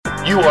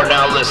You are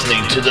now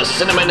listening to the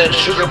Cinnamon and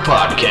Sugar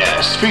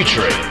Podcast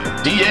featuring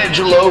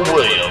D'Angelo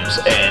Williams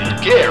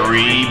and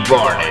Gary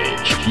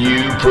Barnage.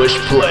 You push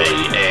play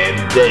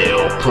and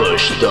they'll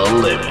push the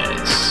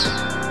limits.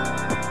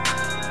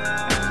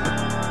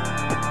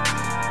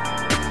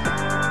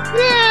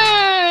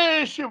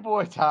 Yeah, it's your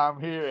boy Tom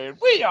here, and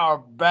we are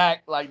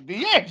back like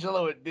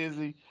D'Angelo and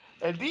Dizzy.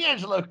 And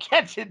D'Angelo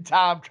catching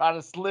Tom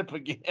trying to slip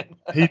again.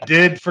 He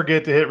did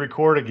forget to hit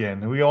record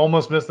again. We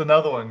almost missed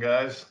another one,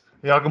 guys.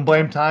 Y'all can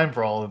blame time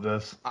for all of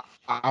this.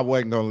 I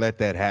wasn't gonna let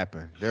that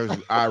happen.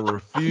 I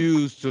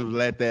refuse to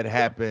let that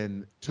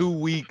happen 2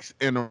 weeks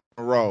in a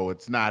row.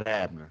 It's not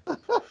happening.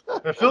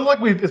 It feels like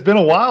it's been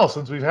a while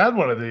since we've had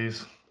one of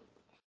these.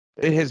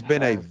 It has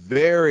been a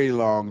very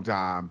long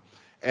time.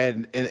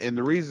 And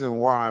the reason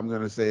why I'm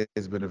gonna say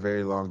it's been a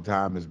very long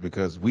time is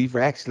because we've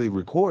actually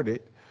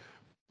recorded,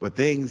 but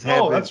things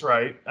haven't. Oh, that's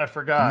right. I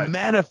forgot.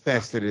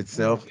 Manifested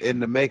itself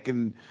into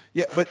making.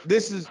 Yeah, but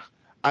this is.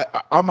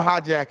 I'm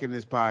hijacking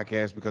this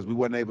podcast because we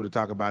weren't able to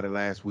talk about it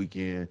last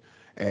weekend,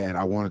 and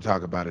I want to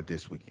talk about it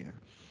this weekend.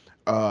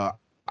 I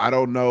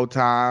don't know,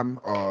 Tom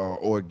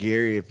or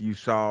Gary, if you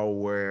saw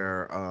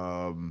where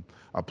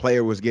a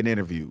player was getting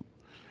interviewed.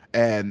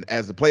 And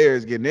as the player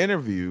is getting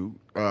interviewed,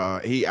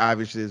 he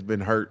obviously has been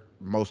hurt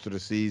most of the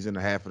season,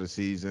 half of the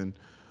season,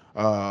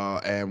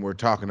 and we're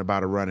talking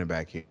about a running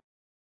back here.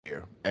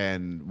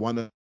 And one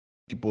of the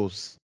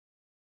people's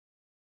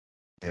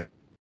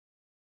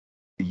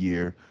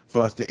year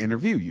for us to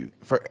interview you,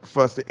 for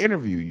us to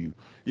interview you.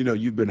 You know,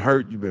 you've been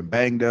hurt, you've been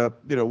banged up,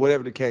 you know,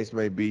 whatever the case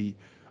may be.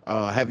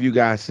 Have you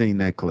guys seen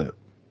that clip?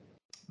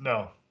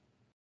 No.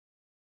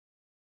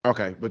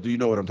 Okay, but do you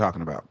know what I'm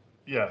talking about?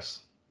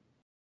 Yes.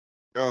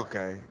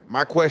 Okay.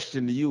 My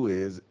question to you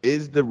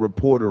is the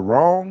reporter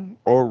wrong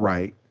or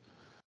right?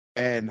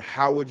 And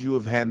how would you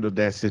have handled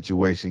that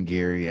situation,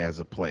 Gary, as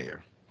a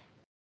player?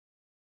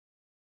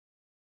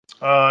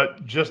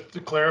 Just to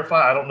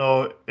clarify, I don't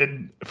know.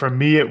 For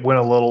me, it went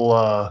a little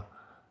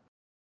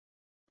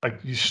like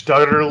you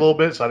stuttered a little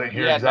bit, so I didn't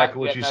hear exactly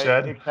what you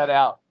said. It cut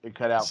out.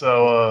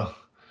 So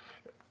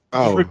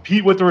just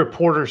repeat what the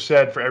reporter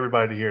said for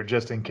everybody to hear,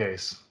 just in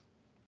case.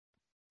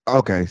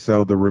 Okay,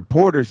 so the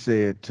reporter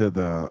said to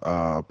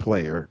the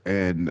player,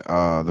 and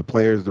the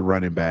player is the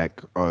running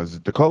back. Is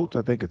it the Colts?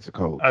 I think it's the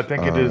Colts. I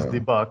think it is the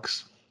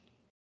Bucks.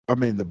 I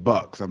mean the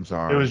Bucks. I'm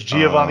sorry. It was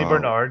Giovanni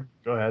Bernard.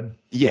 Go ahead.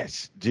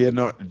 Yes,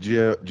 Giovanni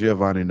Bernard.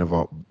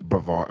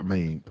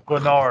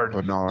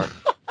 Bernard.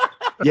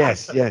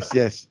 Yes.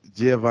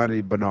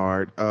 Giovanni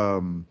Bernard.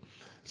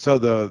 So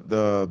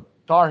the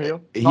Tar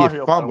Heel. He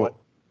had fumbled.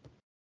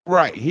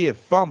 Right, he had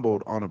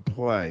fumbled on a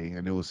play,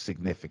 and it was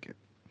significant.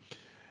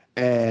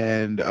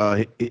 And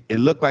it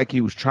looked like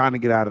he was trying to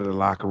get out of the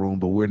locker room,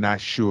 but we're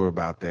not sure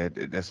about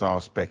that. That's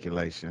all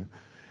speculation.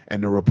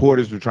 And the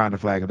reporters were trying to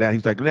flag him down.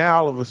 He's like,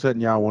 now all of a sudden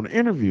y'all want to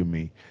interview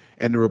me.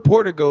 And the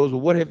reporter goes,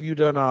 well, what have you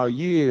done all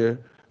year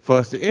for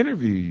us to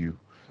interview you?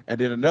 And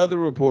then another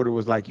reporter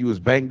was like, you was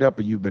banged up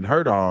and you've been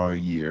hurt all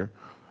year.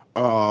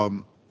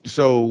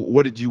 So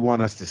what did you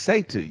want us to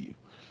say to you?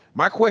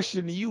 My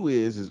question to you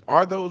is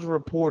are those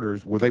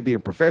reporters, were they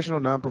being professional,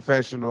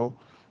 non-professional?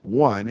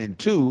 One, and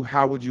two,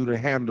 how would you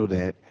handle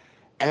that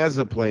as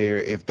a player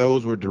if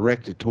those were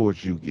directed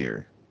towards you,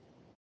 Gary?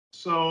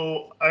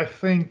 So I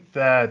think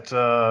that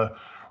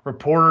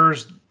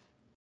reporters,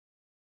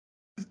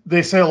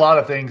 they say a lot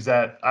of things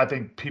that I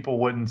think people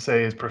wouldn't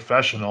say is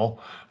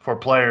professional for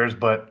players,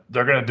 but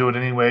they're going to do it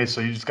anyway,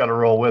 so you just got to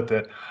roll with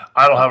it.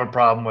 I don't have a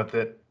problem with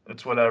it.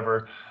 It's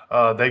whatever.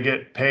 They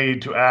get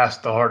paid to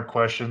ask the hard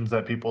questions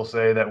that people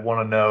say that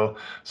want to know,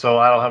 so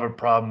I don't have a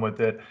problem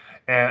with it.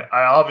 And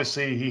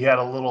obviously he had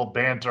a little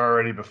banter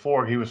already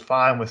before. He was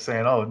fine with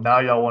saying, oh, now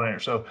y'all want to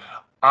answer. So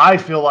I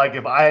feel like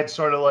if I had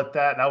started like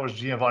that and I was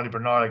Giovanni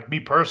Bernard, like me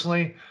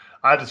personally,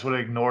 I just would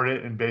have ignored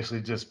it and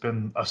basically just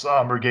been a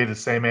somber, gave the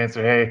same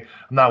answer. Hey,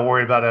 I'm not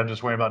worried about it. I'm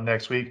just worried about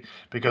next week,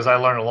 because I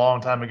learned a long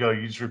time ago,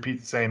 you just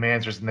repeat the same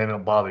answers and they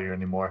don't bother you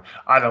anymore.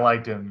 I don't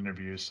like doing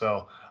interviews,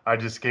 so I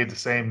just gave the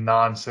same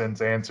nonsense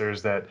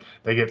answers that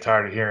they get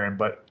tired of hearing.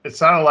 But it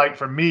sounded like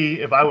for me,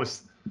 if I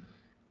was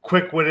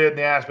quick-witted in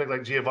the aspect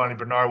like Giovanni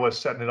Bernard was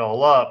setting it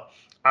all up,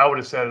 I would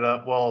have set it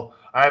up, well,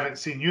 I haven't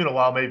seen you in a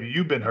while. Maybe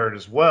you've been hurt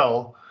as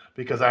well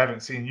because I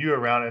haven't seen you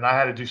around, and I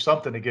had to do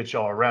something to get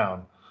y'all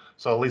around.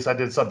 So at least I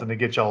did something to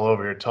get y'all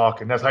over here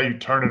talking. That's how you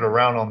turn it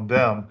around on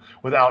them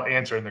without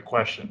answering the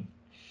question.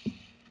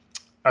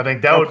 I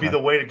think that would be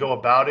the way to go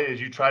about it, is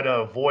you try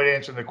to avoid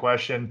answering the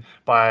question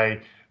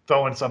by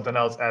throwing something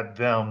else at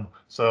them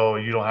so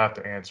you don't have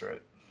to answer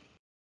it.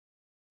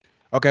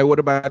 Okay, what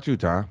about you,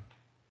 Tom?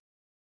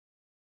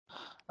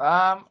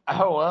 Oh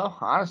well,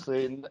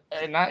 honestly, and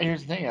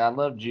here's the thing. I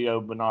love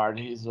Gio Bernard.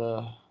 He's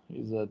a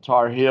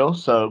Tar Heel,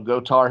 so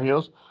go Tar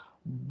Heels.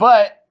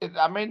 But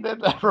I mean,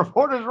 the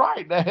reporter's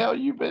right. The hell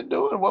you been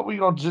doing? What we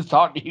gonna just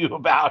talk to you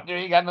about? You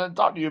ain't got nothing to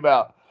talk to you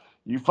about.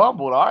 You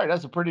fumbled. All right,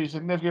 that's a pretty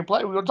significant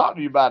play. We're gonna talk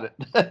to you about it.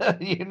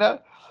 You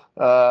know,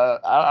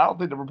 I don't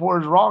think the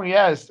reporter's wrong.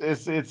 Yeah,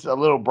 it's a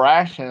little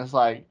brash, and it's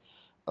like,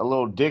 a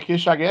little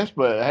dickish, I guess.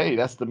 But hey,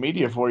 that's the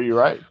media for you,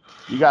 right?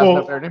 You guys know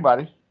better than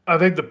anybody. I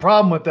think the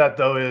problem with that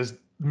though is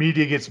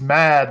media gets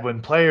mad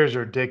when players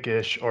are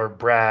dickish or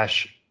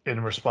brash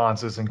in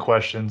responses and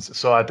questions.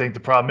 So I think the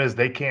problem is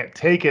they can't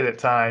take it at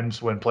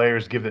times when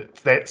players give it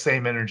that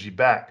same energy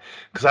back.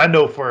 Because I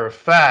know for a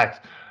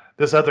fact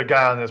this other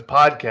guy on this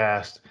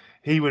podcast,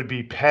 he would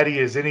be petty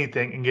as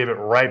anything and give it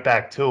right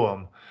back to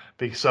him.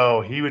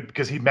 Because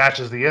he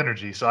matches the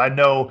energy. So I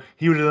know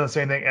he would have done the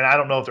same thing. And I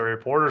don't know if the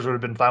reporters would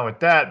have been fine with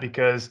that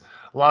because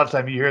a lot of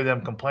time you hear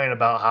them complain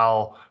about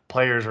how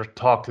players are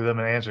talk to them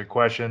and answer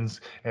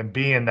questions and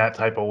be in that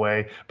type of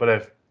way. But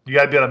if you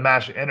got to be able to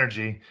match the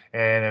energy,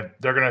 and if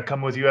they're going to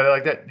come with you at it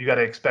like that, you got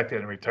to expect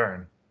it in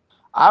return.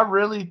 I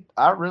really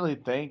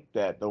think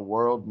that the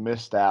world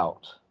missed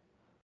out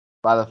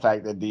by the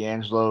fact that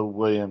D'Angelo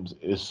Williams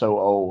is so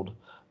old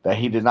that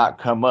he did not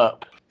come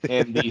up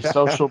in the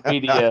social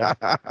media.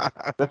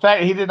 The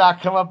fact he did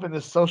not come up in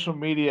the social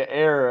media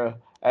era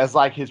as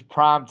like his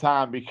prime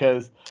time,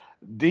 because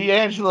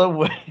D'Angelo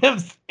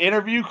Williams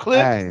interview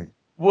clips Hey,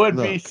 would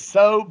be look,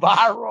 so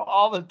viral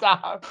all the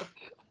time.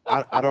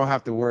 I don't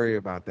have to worry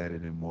about that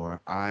anymore.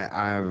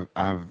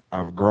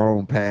 I've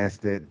grown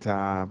past that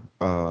time.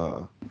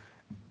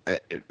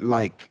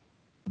 Like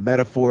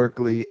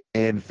metaphorically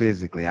and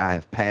physically, I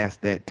have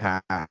passed that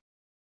time.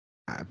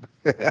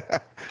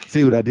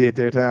 See what I did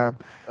there, Tom?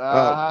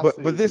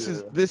 But this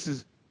is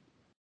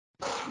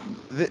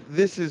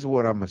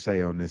what I'm gonna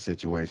say on this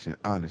situation,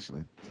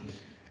 honestly.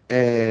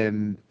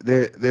 And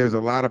there's a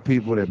lot of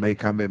people that may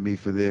come at me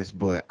for this,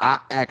 but I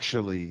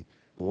actually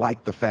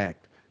like the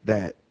fact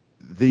that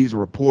these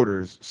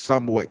reporters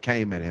somewhat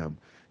came at him,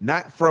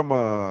 not from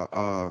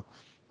a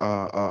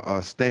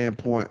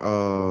standpoint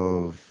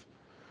of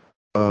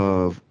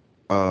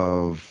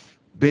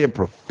being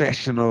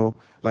professional.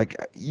 Like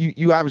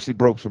you obviously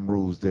broke some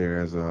rules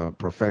there as a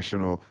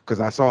professional, because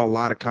I saw a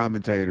lot of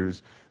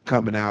commentators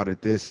coming out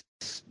at this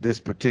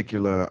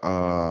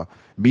particular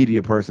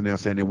media personnel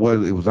saying it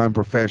was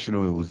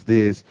unprofessional, it was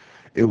this,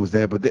 it was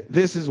that. But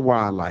this is why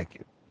I like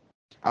it.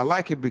 I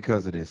like it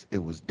because of this.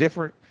 It was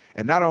different,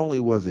 and not only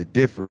was it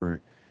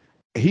different,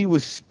 he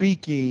was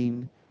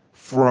speaking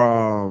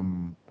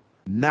from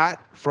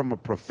not from a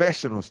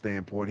professional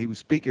standpoint. He was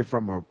speaking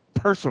from a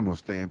personal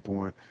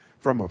standpoint,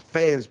 from a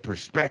fan's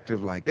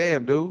perspective. Like,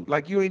 damn, dude,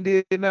 like you ain't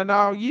did nothing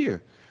all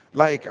year.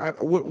 Like,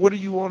 what do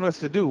you want us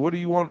to do? What do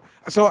you want?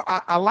 So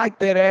I like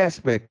that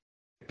aspect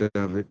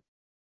of it.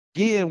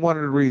 Again, one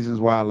of the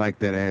reasons why I like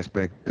that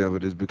aspect of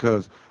it is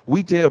because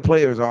we tell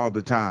players all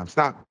the time,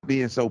 stop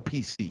being so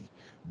PC.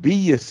 Be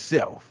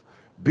yourself.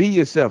 Be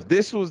yourself.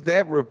 This was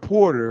that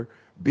reporter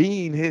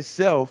being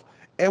himself,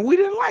 and we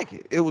didn't like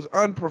it. It was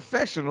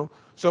unprofessional.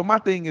 So my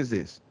thing is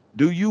this: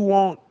 do you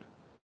want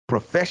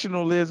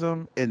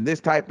professionalism in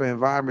this type of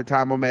environment?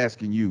 Tom, I'm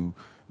asking you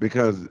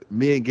because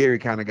me and Gary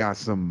kind of got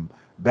some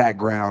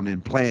background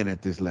in playing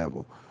at this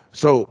level.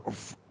 So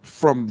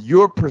from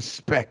your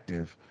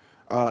perspective,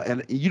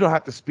 and you don't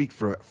have to speak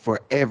for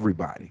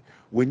everybody,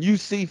 when you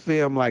see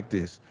film like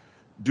this,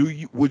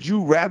 would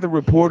you rather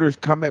reporters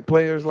come at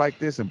players like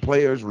this and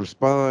players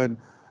respond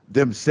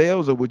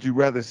themselves, or would you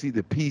rather see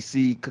the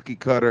PC cookie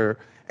cutter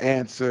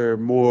answer,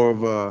 more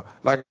of a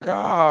like,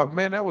 oh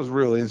man, that was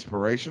real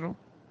inspirational?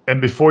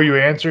 And before you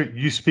answer,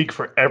 you speak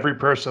for every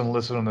person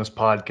listening on this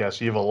podcast.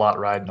 So you have a lot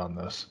riding on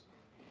this.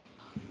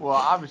 Well,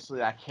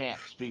 obviously, I can't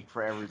speak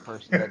for every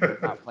person that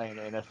is not playing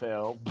the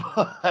NFL,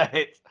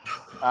 but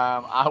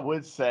I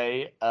would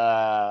say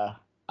I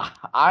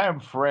am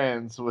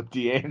friends with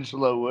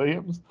D'Angelo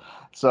Williams,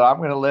 so I'm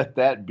going to let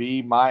that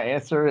be my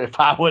answer.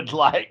 If I would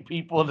like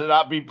people to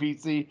not be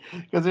PC,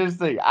 because here's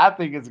the thing, I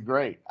think it's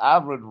great. I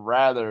would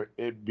rather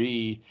it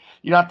be,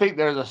 I think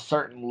there's a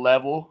certain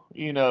level,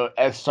 at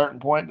a certain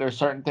point, there's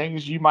certain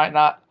things you might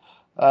not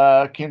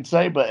can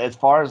say, but as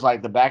far as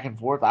like the back and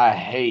forth, I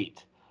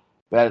hate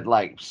that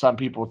like some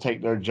people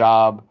take their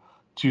job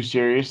too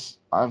serious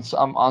on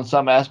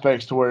some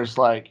aspects to where it's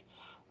like,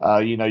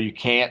 you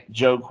can't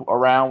joke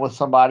around with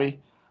somebody.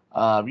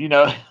 Like, we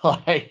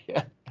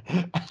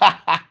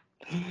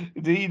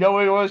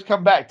always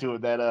come back to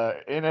it that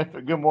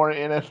NFL, Good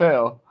Morning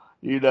NFL.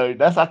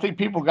 I think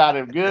people got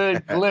a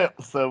good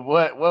glimpse of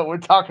what we're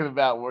talking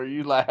about. Where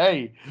you like,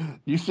 hey,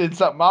 you send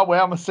something my way,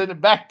 I'm gonna send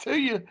it back to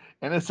you,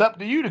 and it's up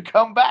to you to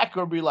come back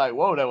or be like,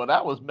 whoa,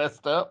 that was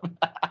messed up.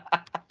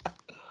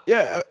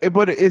 Yeah,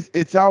 but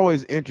it's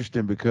always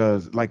interesting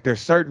because like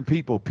there's certain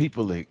people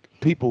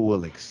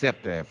will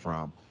accept that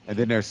from, and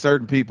then there's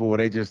certain people where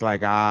they just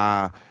like,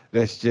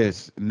 that's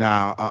just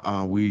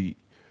we're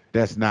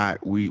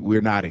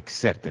not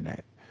accepting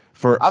that.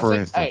 For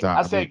instance,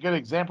 I say a good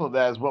example of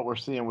that is what we're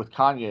seeing with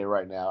Kanye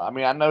right now. I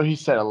mean, I know he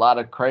said a lot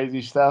of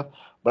crazy stuff,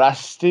 but I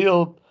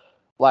still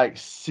like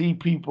see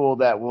people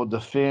that will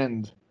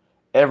defend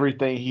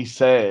everything he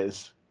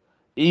says,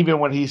 even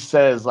when he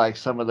says like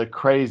some of the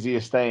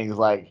craziest things,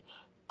 like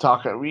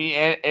talking.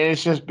 And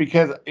it's just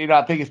because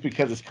I think it's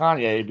because it's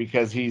Kanye,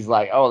 because he's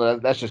like, oh,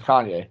 that's just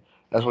Kanye.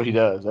 That's what he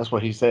does. That's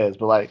what he says.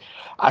 But like,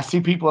 I see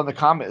people in the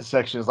comment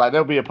sections, like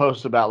there'll be a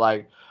post about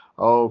like,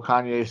 oh,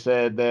 Kanye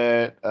said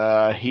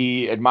that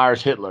he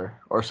admires Hitler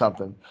or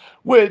something.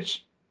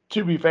 Which,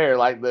 to be fair,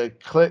 like the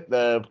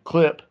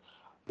clip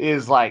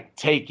is like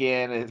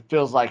taken. It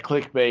feels like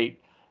clickbait,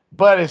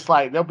 but it's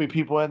like there'll be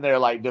people in there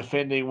like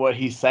defending what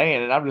he's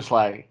saying, and I'm just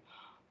like,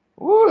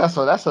 ooh, that's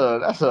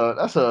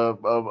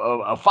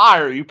a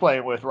fire you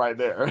playing with right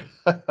there,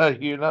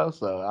 you know.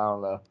 So I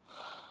don't know,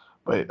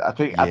 but I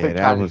think that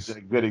Kanye's was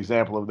a good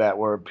example of that,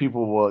 where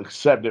people will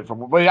accept it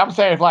from. But I'm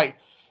saying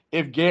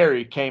if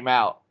Gary came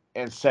out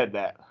and said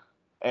that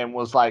and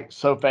was like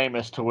so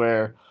famous to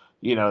where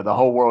the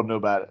whole world knew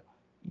about it,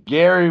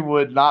 Gary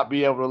would not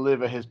be able to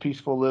live in his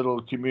peaceful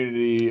little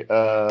community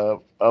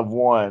of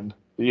one.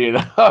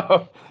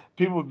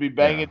 People would be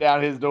banging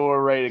down his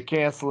door ready to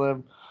cancel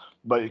him,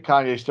 but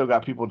Kanye still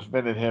got people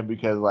defending him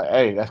because, like,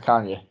 hey, that's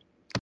Kanye.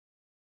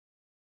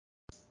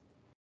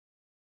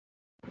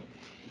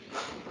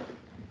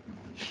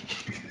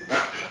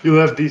 You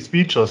left D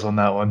speechless on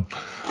that one.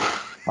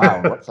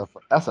 Wow,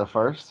 that's a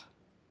first.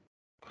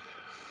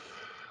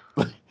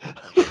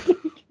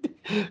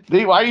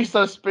 D, why are you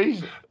so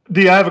speechless?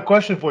 D, I have a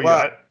question for you.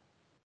 Well-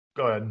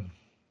 Go ahead.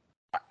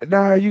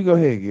 Nah, you go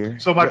ahead, Gary.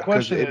 So my 'Cause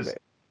question is,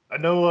 I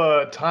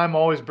know Time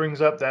always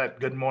brings up that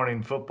Good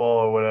Morning Football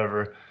or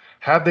whatever.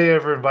 Have they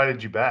ever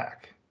invited you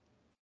back?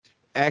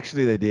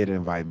 actually they did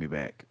invite me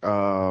back.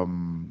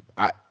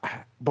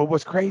 But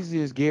what's crazy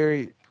is,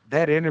 Gary,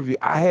 that interview,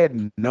 I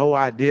had no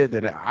idea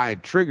that I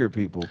triggered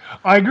people.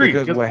 I agree.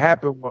 Because what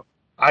happened was,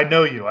 I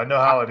know you. I know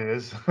how it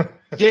is.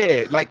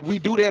 yeah, like we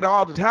do that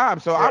all the time.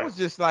 So I Yeah. was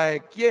just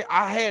like, yeah,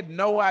 I had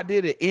no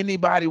idea that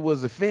anybody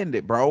was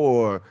offended, bro,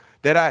 or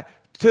that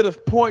to the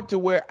point to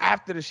where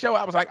after the show,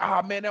 I was like,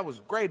 oh man, that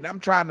was great. And I'm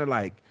trying to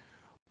like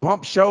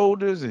bump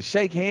shoulders and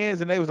shake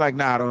hands. And they was like,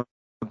 nah, don't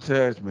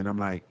touch me. And I'm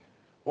like,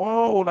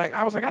 whoa, like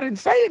I was like, I didn't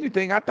say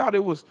anything. I thought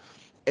it was,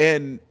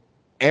 and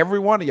every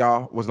one of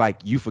y'all was like,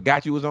 you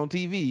forgot you was on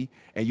TV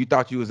and you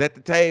thought you was at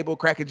the table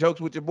cracking jokes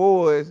with your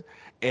boys,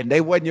 and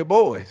they wasn't your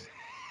boys.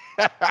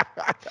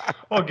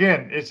 Well,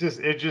 again, it's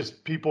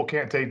just people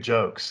can't take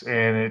jokes,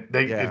 and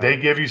Yeah. if they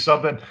give you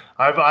something.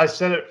 I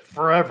said it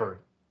forever.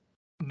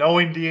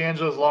 Knowing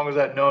D'Angelo, as long as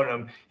I've known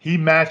him, he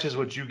matches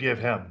what you give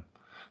him.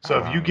 So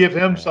if you Oh, give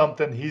him man.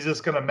 something, he's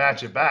just going to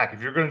match it back.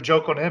 If you're going to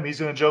joke on him, he's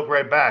going to joke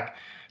right back.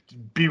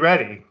 Be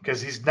ready,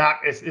 because he's not.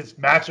 It's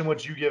matching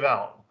what you give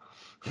out.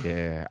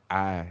 Yeah,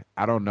 I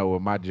don't know where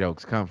my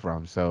jokes come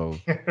from. So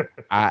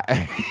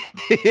I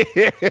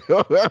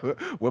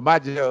when my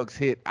jokes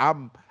hit, I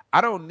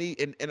don't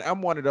need, and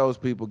I'm one of those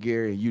people,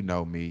 Gary, and you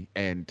know me,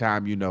 and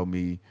Time, you know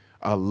me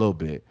a little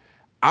bit.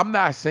 I'm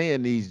not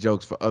saying these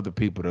jokes for other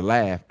people to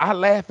laugh. I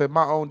laugh at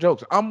my own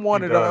jokes. I'm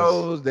one He of does.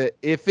 those that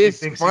if He it's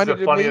thinks funny he's the to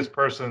me, funniest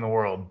person in the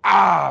world.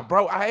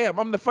 bro, I am.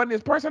 I'm the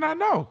funniest person I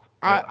know.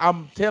 Yeah.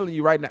 I'm telling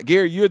you right now,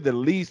 Gary, you're the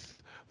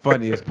least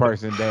funniest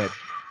person that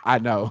I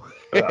know.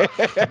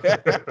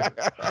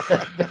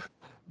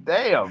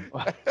 Damn.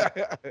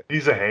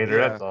 He's a hater.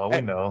 Yeah. That's all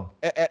we know.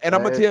 And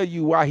I'm gonna tell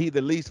you why he's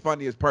the least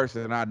funniest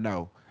person I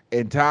know.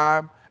 In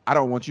Time, I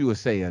don't want you to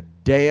say a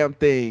damn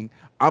thing.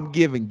 I'm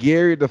giving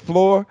Gary the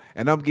floor,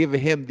 and I'm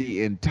giving him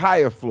the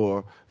entire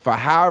floor for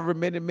however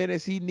many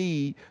minutes he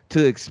need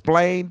to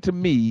explain to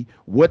me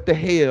what the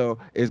hell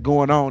is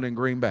going on in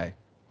Green Bay.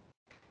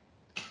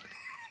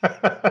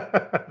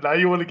 Now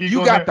you want to keep You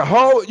going got there? the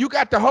whole, you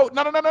got the whole,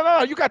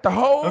 no. You got the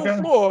whole Okay.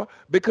 floor,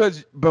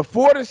 because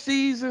before the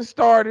season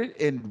started,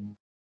 and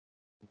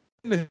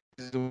are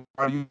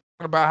you talking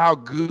about how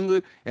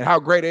good and how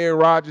great Aaron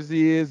Rodgers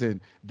is and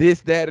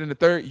this, that, and the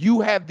third? You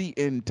have the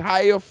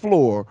entire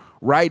floor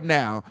right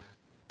now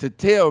to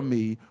tell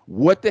me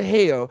what the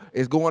hell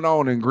is going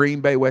on in Green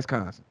Bay,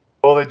 Wisconsin.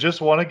 Well, they just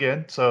won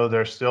again, so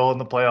they're still in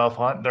the playoff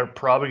hunt. They're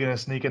probably going to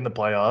sneak in the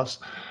playoffs.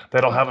 They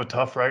don't have a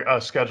tough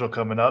schedule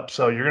coming up,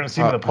 so you're going to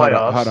see them in the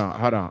playoffs.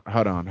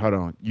 Hold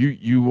on.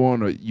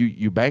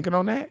 You banking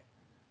on that?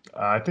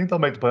 I think they'll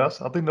make the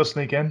playoffs. I think they'll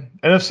sneak in.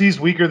 NFC's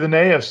weaker than the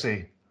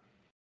AFC.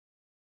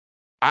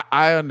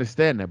 I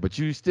understand that, but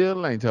you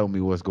still ain't told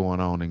me what's going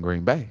on in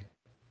Green Bay.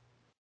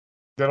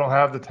 They don't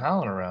have the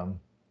talent around.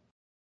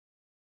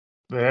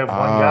 They have one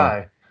Oh,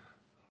 guy.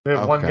 They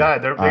have one okay. guy.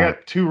 They All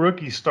got two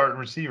rookies starting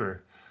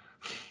receiver.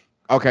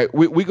 Okay,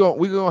 we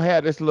gonna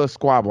have this little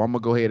squabble. I'm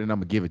gonna go ahead and I'm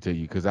gonna give it to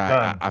you because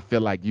Done. I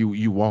feel like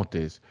you want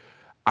this.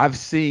 I've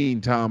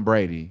seen Tom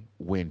Brady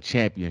win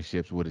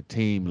championships with a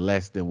team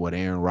less than what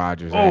Aaron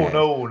Rodgers Oh, has.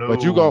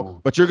 no.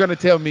 But you're gonna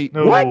tell me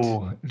No. what?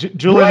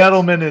 Julian What?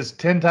 Edelman is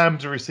 10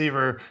 times the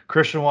receiver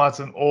Christian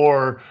Watson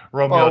or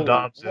Romeo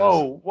Dobbs is.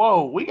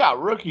 Whoa. We got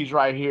rookies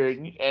right here,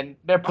 and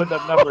they're putting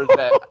up numbers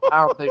that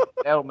I don't think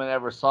Edelman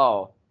ever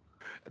saw.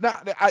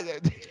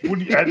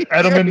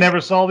 Edelman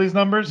never saw these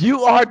numbers?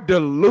 You are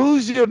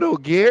delusional,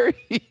 Gary.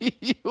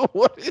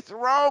 What is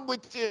wrong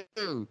with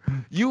you?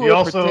 You He will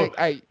also- protect.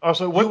 Hey,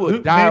 Also, you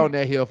will die on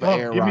that hill for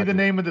Aaron give me Rodgers. the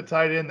name of the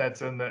tight end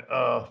that's in the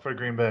for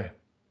Green Bay.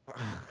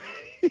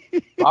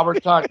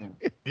 Robert Tunyon,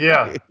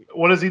 Yeah.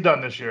 What has he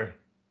done this year?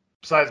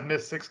 Besides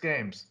miss 6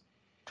 games.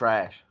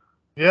 trash.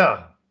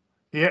 Yeah.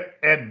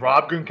 And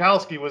Rob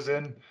Gronkowski was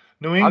in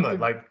New England.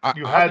 Like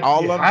you had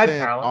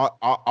talent.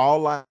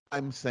 All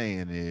I'm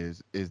saying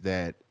is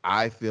that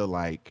I feel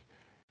like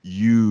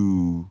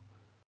you,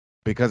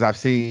 because I've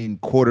seen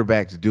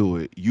quarterbacks do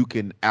it, you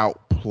can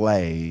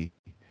outplay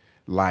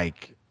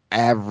like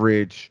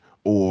average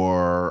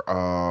or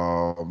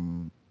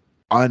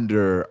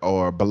under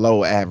or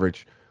below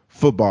average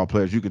football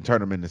players. You can turn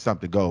them into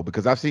something gold,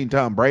 because I've seen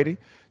Tom Brady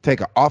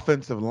take an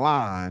offensive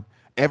line,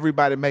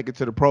 everybody make it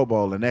to the Pro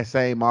Bowl, and that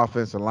same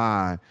offensive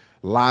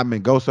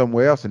linemen go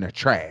somewhere else and they're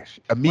trash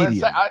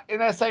immediately. In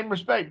that same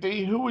respect,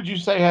 D, who would you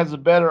say has a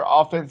better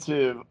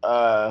offensive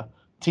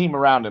team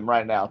around him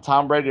right now,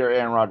 Tom Brady or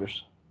Aaron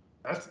Rodgers?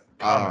 That's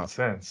common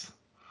sense.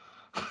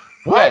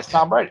 What? Yeah, it's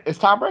Tom Brady. It's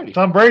Tom Brady.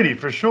 Tom Brady,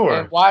 for sure.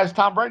 And why is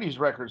Tom Brady's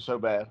record so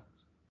bad?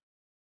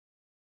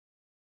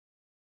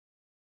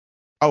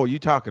 Oh, you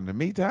talking to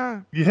me,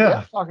 Ty? Yeah,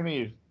 I'm talking to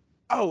you.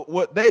 Oh,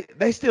 well,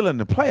 they still in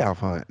the playoff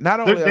hunt. Not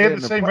only they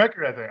have the same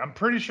record, I think. I'm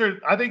pretty sure.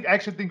 I think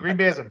Green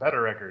Bay has a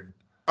better record.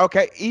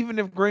 Okay, even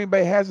if Green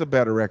Bay has a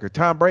better record,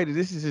 Tom Brady,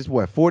 this is his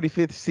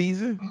 45th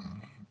season,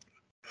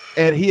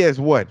 and he has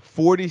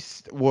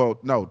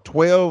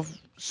 12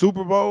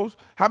 Super Bowls.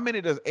 How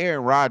many does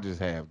Aaron Rodgers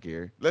have,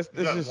 Gary? Let's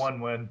just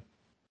one win.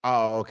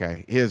 Oh,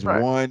 okay. Here's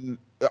one.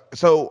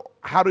 So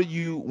how do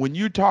you, when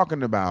you're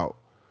talking about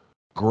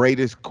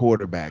greatest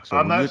quarterbacks?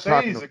 I'm not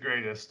saying he's the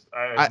greatest.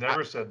 I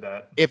never said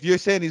that. If you're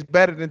saying he's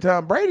better than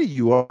Tom Brady,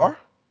 you are.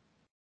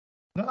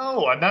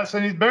 No, I'm not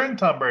saying he's better than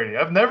Tom Brady.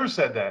 I've never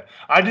said that.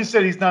 I just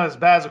said he's not as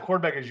bad as a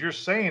quarterback as you're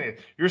saying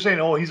it. You're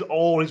saying, oh, he's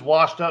old, he's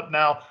washed up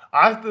now.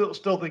 I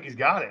still think he's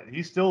got it.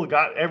 He's still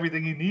got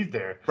everything he needs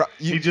there. Bro,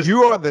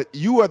 you are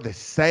the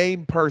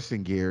same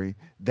person, Gary,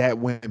 that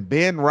when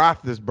Ben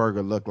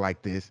Roethlisberger looked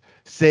like this,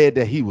 said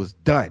that he was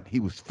done, he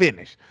was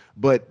finished.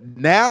 But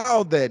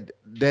now that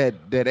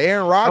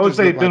Aaron Rodgers, I would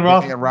say Ben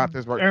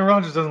Roethlisberger. Aaron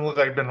Rodgers doesn't look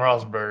like Ben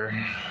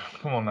Roethlisberger.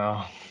 Come on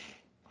now.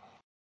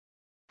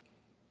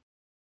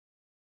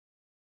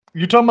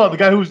 You're talking about the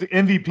guy who was the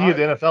MVP of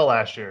the NFL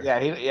last year. Yeah,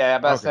 I'm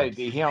about to say,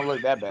 D, he don't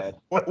look that bad.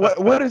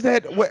 What is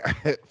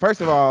that? First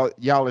of all,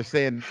 y'all are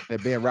saying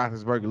that Ben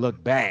Roethlisberger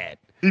looked bad.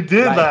 He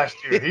did last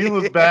year. He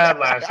looked bad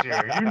last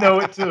year. You know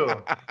it too.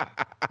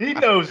 He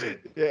knows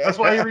it. Yeah. That's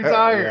why he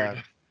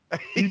retired. Yeah.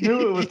 He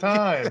knew it was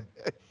time.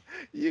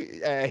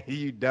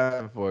 You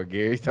done for,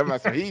 Gary. He's talking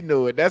about he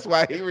knew it. That's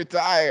why he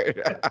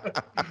retired.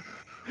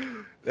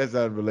 That's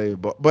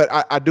unbelievable. But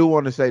I do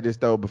want to say this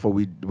though before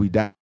we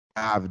dive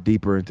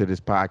deeper into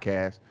this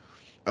podcast.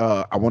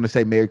 I want to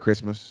say Merry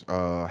Christmas,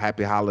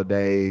 Happy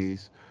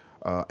Holidays,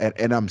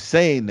 and I'm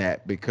saying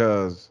that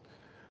because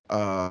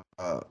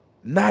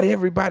not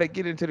everybody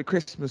get into the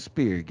Christmas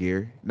spirit,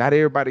 Gary. Not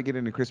everybody get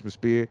into the Christmas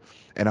spirit,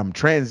 and I'm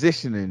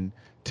transitioning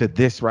to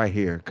this right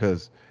here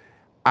because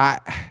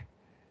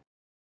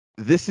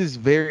this is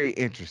very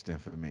interesting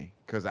for me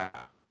because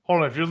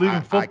hold on. If you're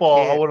leaving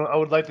football, I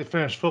would like to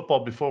finish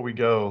football before we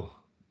go.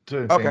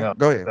 Okay,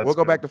 go ahead. We'll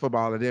go back to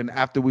football, and then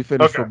after we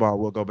finish football,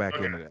 we'll go back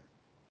into that.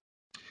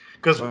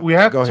 Because we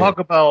have to talk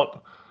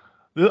about.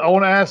 I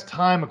want to ask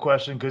Time a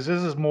question because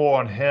this is more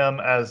on him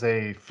as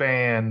a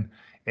fan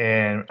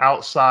and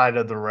outside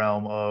of the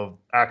realm of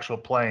actual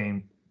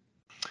playing.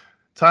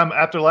 Time,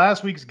 after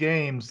last week's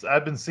games,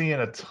 I've been seeing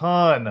a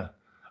ton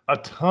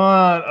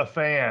of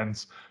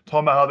fans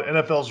talking about how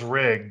the NFL's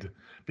rigged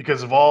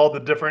because of all the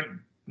different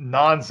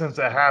nonsense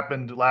that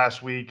happened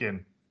last week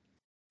and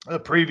the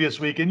previous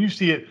week, and you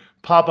see it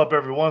pop up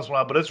every once in a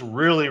while, but it's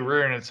really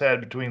rearing its head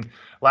between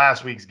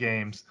last week's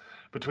games.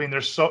 I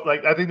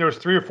think there was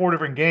 3 or 4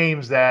 different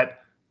games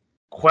that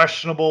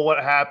questionable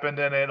what happened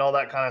in it and all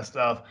that kind of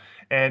stuff.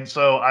 And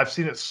so I've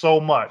seen it so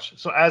much.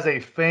 So as a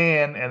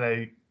fan and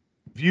a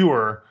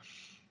viewer,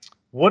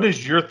 what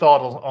is your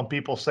thought on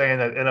people saying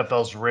that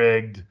NFL's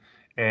rigged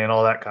and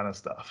all that kind of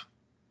stuff?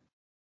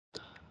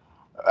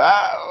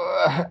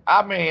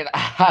 I mean,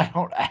 I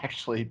don't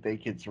actually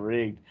think it's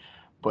rigged.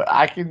 But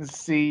I can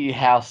see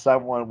how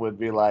someone would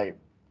be like,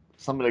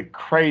 some of the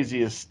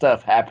craziest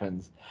stuff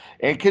happens.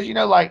 And because,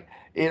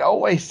 it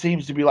always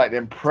seems to be like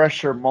them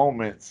pressure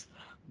moments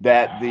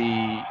that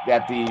the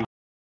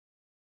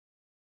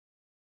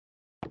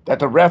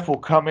ref will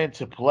come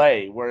into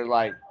play where you're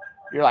like,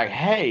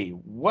 hey,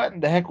 what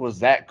in the heck was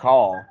that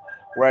call?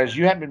 Whereas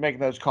you haven't been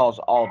making those calls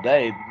all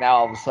day. Now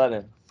all of a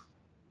sudden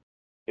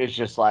it's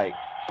just like.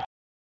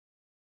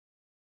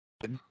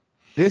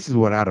 This is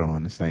what I don't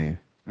understand.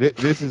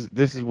 This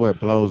is what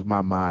blows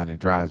my mind and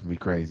drives me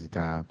crazy,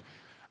 Tom.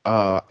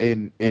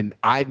 And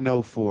I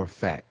know for a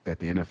fact that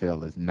the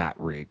NFL is not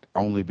rigged,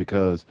 only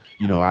because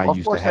I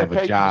used to have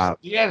a job.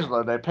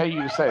 D'Angelo, they pay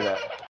you to say that.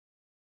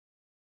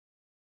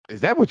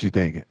 Is that what you're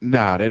thinking?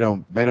 No, they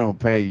don't. They don't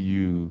pay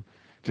you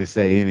to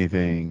say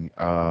anything.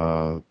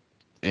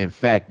 In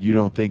fact, you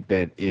don't think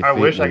that if I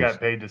wish I got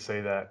paid to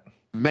say that.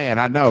 Man,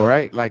 I know,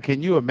 right? Like,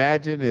 can you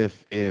imagine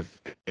if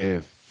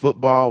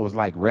football was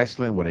like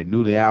wrestling, where they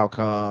knew the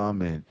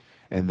outcome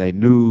and they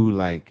knew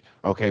like,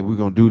 okay, we're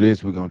gonna do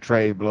this, we're gonna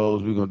trade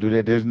blows, we're gonna do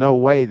that. There's no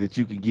way that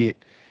you can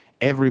get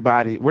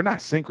everybody. We're not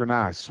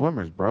synchronized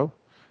swimmers, bro.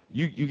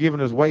 You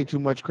giving us way too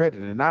much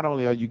credit. And not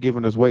only are you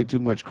giving us way too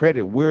much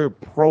credit, we're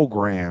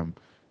programmed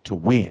to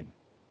win.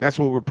 That's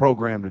what we're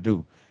programmed to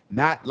do.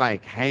 Not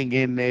like hang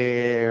in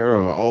there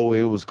or oh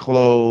it was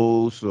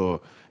close or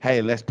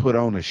hey let's put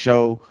on a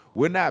show.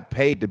 We're not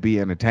paid to be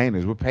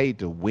entertainers. We're paid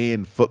to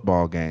win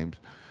football games.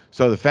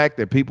 So the fact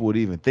that people would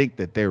even think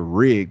that they're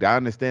rigged, I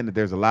understand that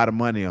there's a lot of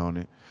money on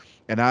it.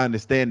 And I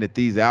understand that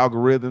these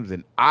algorithms,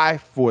 and I,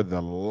 for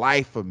the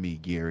life of me,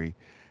 Gary,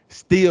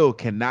 still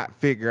cannot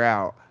figure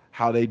out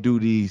how they do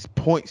these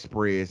point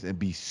spreads and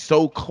be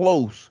so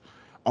close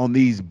on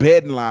these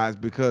betting lines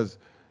because,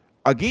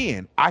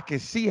 again, I can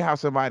see how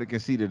somebody can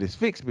see that it's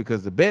fixed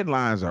because the betting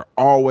lines are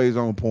always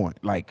on point,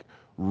 like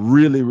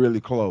really, really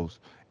close.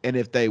 And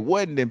if they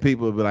wasn't, then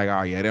people would be like,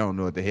 oh, yeah, they don't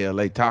know what the hell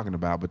they talking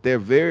about. But they're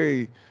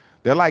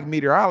like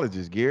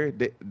meteorologists, Gary.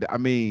 I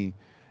mean,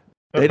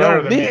 They're they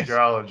better don't than miss.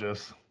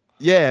 meteorologists.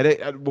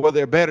 Yeah, well,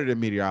 they're better than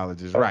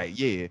meteorologists, right?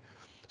 Yeah.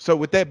 So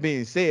with that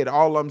being said,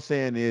 all I'm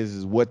saying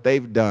is what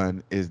they've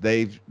done is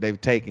they've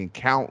taken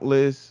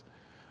countless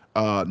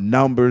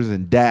numbers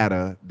and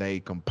data,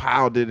 they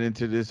compiled it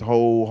into this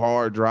whole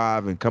hard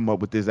drive and come up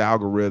with this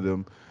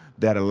algorithm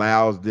that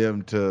allows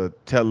them to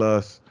tell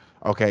us,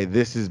 okay,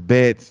 this is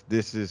bets,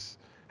 this is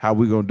how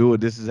we're gonna do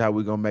it, this is how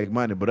we're gonna make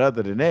money. But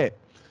other than that,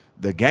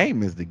 the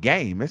game is the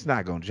game. It's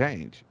not gonna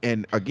change.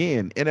 And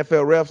again,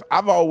 NFL refs,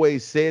 I've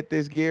always said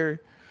this, Gary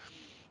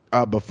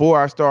before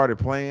I started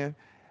playing,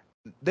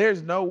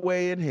 there's no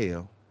way in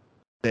hell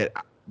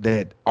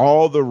that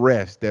all the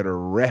refs that are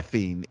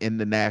reffing in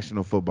the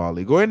National Football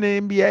League or in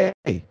the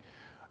NBA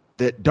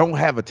that don't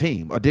have a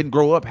team or didn't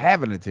grow up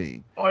having a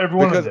team. Oh, every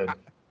one of them did.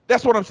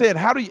 That's what I'm saying.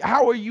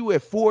 How are you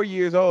at 4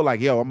 years old?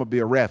 Like, yo, I'm gonna be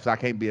a ref. So I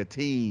can't be a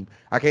team.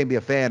 I can't be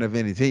a fan of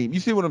any team. You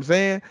see what I'm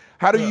saying?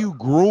 How do you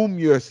groom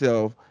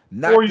yourself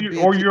not or to be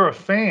you're a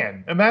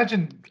fan?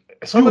 Imagine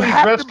some of these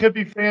refs could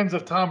be fans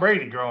of Tom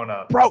Brady growing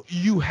up. Bro,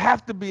 you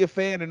have to be a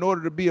fan in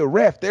order to be a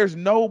ref. There's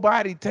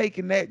nobody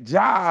taking that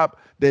job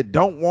that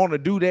don't want to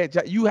do that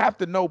job. You have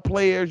to know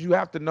players. You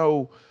have to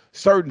know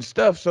certain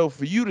stuff. So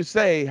for you to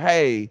say,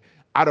 hey,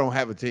 I don't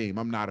have a team,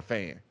 I'm not a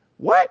fan.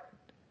 What?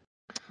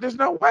 There's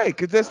no way,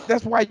 because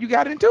that's why you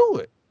got into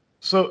it.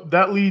 So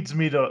that leads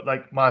me to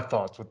like my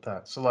thoughts with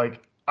that. So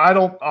like I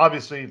don't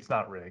obviously it's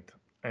not rigged.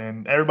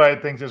 And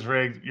everybody thinks it's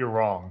rigged. You're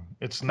wrong.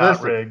 It's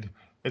not rigged.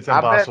 It's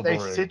impossible. I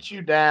bet they sit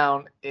you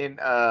down in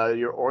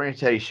your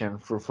orientation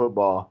for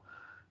football,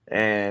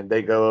 and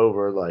they go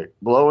over like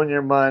blowing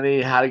your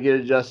money, how to get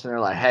adjusted. And they're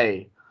like,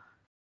 "Hey,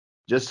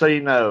 just so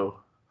you know,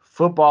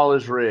 football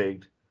is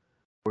rigged.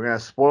 We're gonna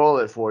spoil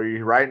it for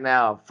you right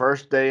now.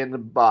 First day in the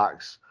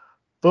box.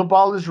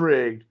 Football is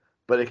rigged,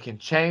 but it can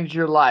change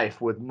your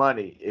life with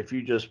money if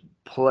you just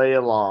play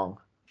along."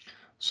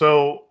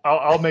 So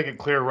I'll make it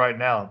clear right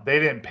now. They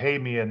didn't pay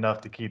me enough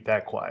to keep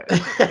that quiet.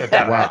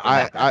 Well,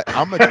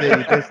 I'm gonna tell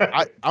you this.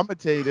 I'm gonna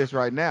tell you this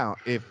right now.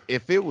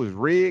 If it was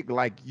rigged,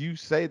 like you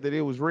say that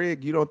it was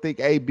rigged, you don't think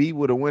AB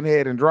would have went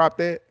ahead and dropped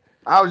that?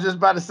 I was just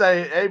about to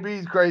say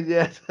AB's crazy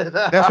ass.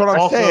 That's what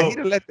I'm saying.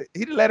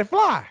 He'd have let it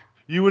fly.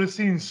 You would have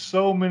seen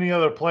so many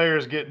other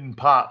players getting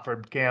popped for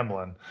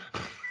gambling.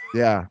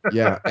 Yeah,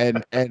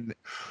 and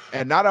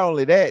not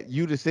only that,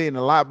 you'd have seen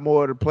a lot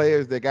more of the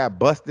players that got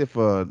busted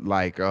for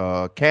like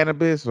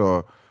cannabis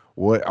or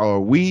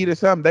weed or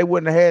something. They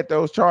wouldn't have had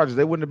those charges.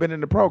 They wouldn't have been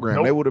in the program.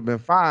 Nope. They would have been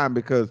fine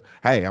because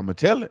hey, I'm gonna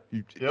tell it.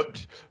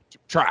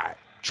 Try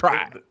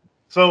it.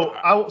 So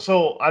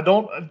I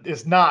don't.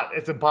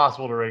 It's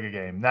impossible to rig a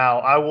game.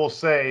 Now I will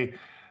say,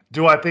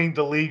 do I think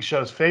the league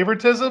shows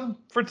favoritism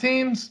for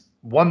teams?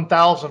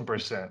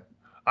 1,000%.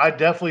 I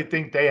definitely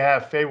think they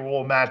have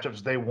favorable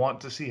matchups they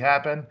want to see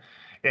happen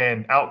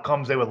and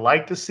outcomes they would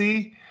like to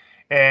see.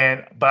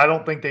 But I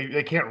don't think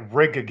they can't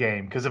rig a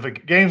game because if a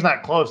game's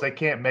not close, they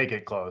can't make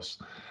it close.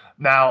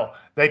 Now,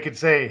 they could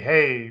say,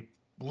 hey,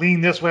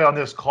 lean this way on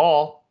this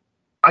call.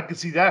 I could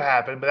see that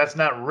happen, but that's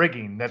not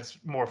rigging. That's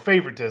more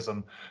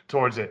favoritism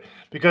towards it.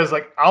 Because,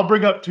 like, I'll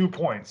bring up 2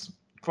 points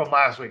from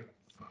last week.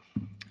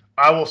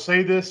 I will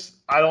say this.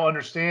 I don't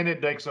understand it.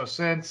 It makes no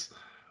sense.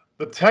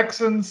 The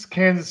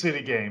Texans-Kansas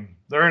City game,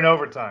 they're in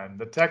overtime.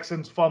 The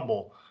Texans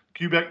fumble.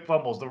 Quebec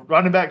fumbles. The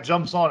running back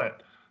jumps on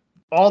it.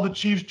 All the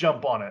Chiefs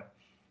jump on it.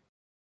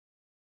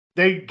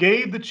 They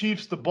gave the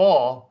Chiefs the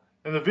ball.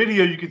 In the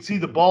video, you can see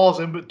the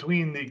ball's in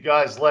between the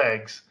guy's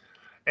legs.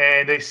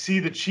 And they see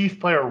the Chief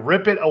player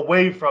rip it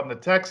away from the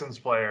Texans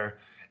player,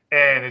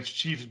 and it's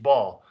Chiefs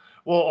ball.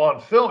 Well,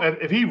 on film,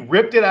 if he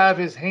ripped it out of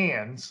his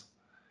hands,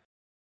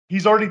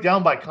 he's already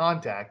down by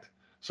contact.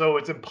 So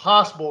it's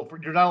impossible.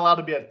 You're not allowed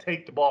to be able to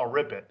take the ball and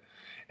rip it.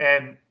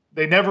 And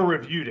they never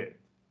reviewed it.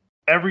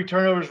 Every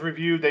turnover is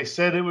reviewed. They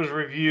said it was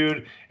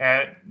reviewed,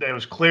 and there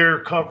was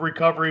clear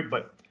recovery,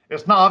 but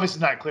it's not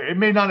obviously not clear. It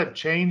may not have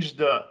changed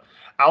the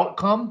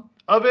outcome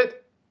of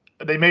it.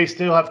 They may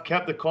still have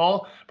kept the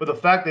call, but the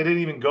fact they didn't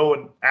even go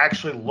and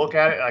actually look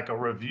at it like a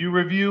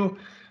review,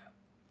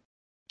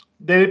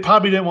 they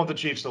probably didn't want the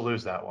Chiefs to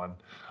lose that one.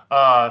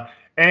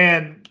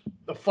 And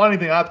the funny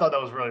thing I thought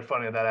that was really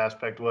funny in that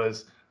aspect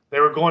was They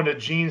were going to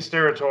Gene's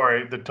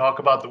territory to talk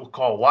about the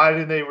call. Why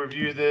didn't they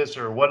review this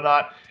or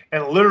whatnot?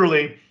 And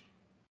literally,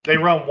 they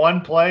run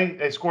one play,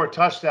 they score a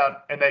touchdown,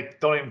 and they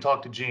don't even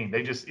talk to Gene.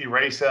 They just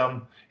erase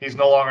him. He's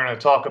no longer going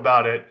to talk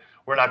about it.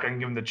 We're not going to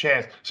give him the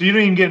chance. So you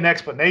don't even get an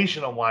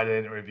explanation on why they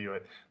didn't review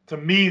it. To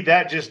me,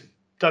 that just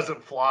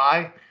doesn't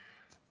fly.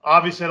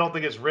 Obviously, I don't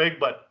think it's rigged,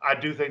 but I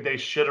do think they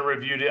should have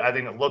reviewed it. I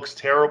think it looks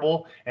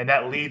terrible, and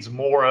that leads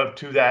more up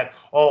to that,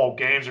 oh,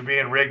 games are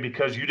being rigged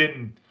because you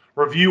didn't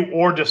review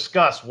or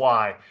discuss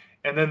why.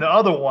 And then the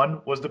other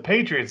one was the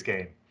Patriots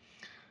game.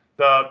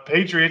 The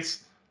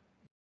Patriots,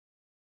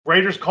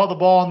 Raiders called the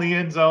ball in the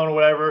end zone or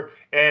whatever,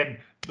 and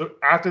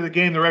after the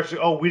game, the ref said,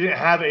 oh, we didn't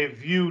have a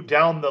view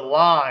down the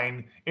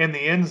line in the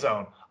end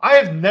zone. I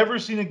have never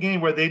seen a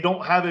game where they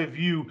don't have a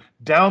view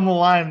down the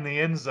line in the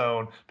end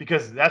zone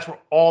because that's where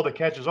all the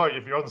catches are.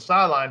 If you're on the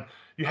sideline,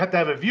 you have to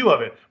have a view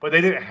of it, but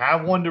they didn't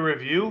have one to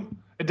review.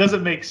 It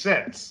doesn't make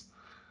sense.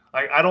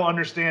 Like, I don't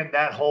understand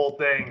that whole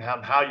thing,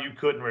 how you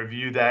couldn't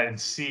review that and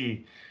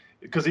see,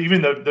 because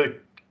even the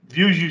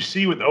views you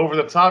see with over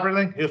the top or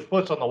anything, his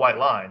foot's on the white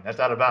line. That's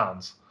out of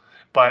bounds.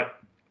 But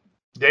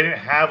they didn't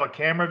have a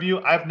camera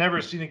view. I've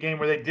never seen a game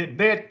where they didn't.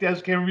 They had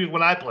those camera views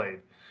when I played.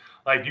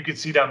 Like, you could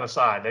see down the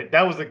side.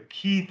 That was the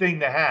key thing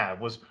to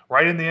have, was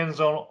right in the end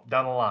zone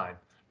down the line.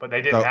 But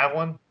they didn't have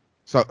one.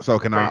 So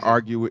can I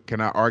argue? Can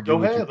I argue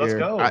with you?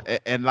 Go ahead,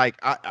 let's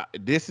go.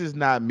 This is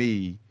not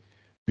me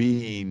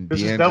being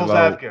this is devil's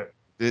advocate.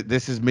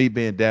 This is me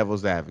being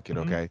devil's advocate.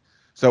 Mm-hmm. Okay.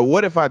 So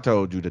what if I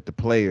told you that the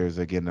players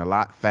are getting a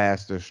lot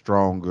faster,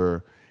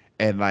 stronger,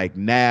 and like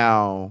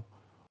now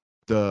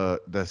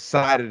the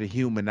side of the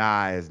human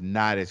eye is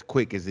not as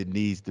quick as it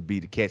needs to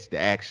be to catch the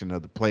action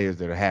of the players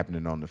that are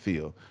happening on the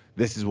field.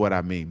 This is what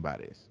I mean by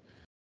this.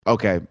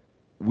 Okay,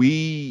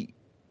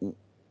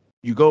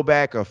 you go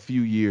back a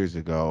few years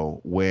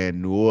ago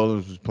when New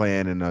Orleans was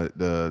playing in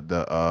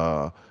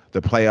the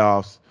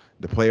playoffs.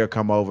 The player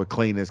come over,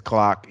 clean his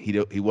clock.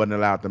 He wasn't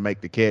allowed to make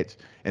the catch.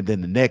 And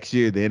then the next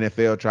year, the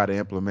NFL tried to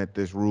implement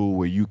this rule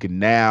where you can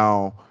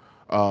now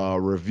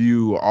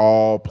review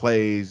all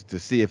plays to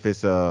see if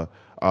it's a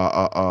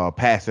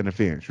pass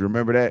interference. You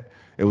remember that?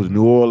 It was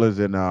New Orleans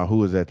and who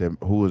was that?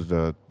 Who was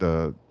the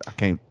I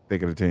can't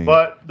think of the team.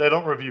 But they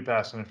don't review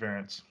pass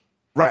interference.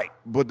 Right,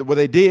 but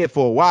they did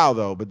for a while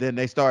though. But then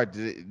they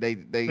started. They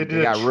did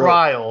a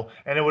trial,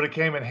 and it would have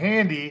came in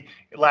handy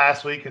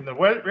last week in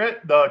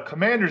the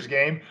Commanders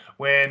game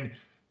when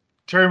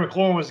Terry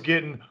McLaurin was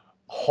getting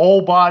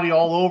whole body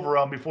all over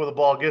him before the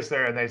ball gets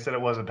there, and they said it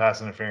wasn't pass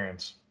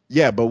interference.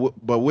 Yeah, but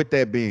with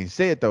that being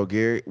said, though,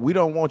 Gary, we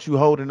don't want you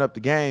holding up the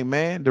game,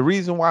 man. The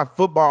reason why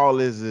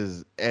football is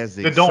as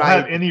exciting. They don't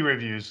have any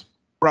reviews.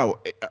 Bro,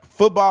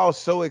 football is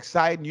so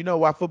exciting. You know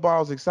why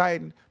football is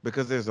exciting?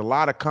 Because there's a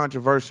lot of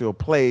controversial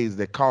plays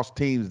that cost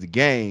teams the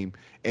game,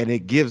 and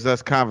it gives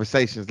us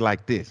conversations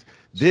like this.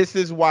 This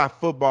is why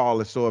football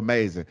is so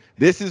amazing.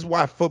 This is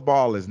why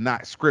football is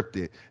not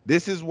scripted.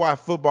 This is why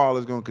football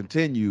is going to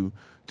continue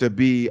to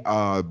be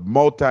a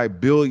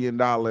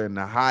multi-billion-dollar and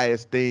the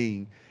highest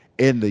thing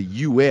in the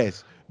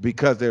U.S.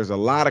 because there's a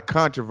lot of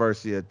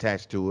controversy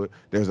attached to it.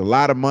 There's a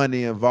lot of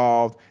money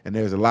involved, and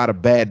there's a lot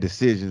of bad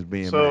decisions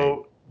being made.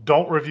 So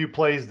don't review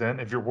plays then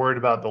if you're worried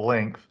about the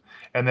length.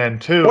 And then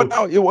two,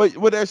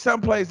 there's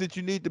some plays that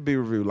you need to be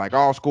reviewed, like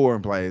all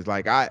scoring plays.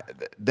 Like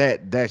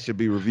that should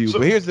be reviewed.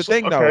 But here's the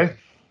thing, though,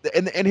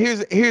 and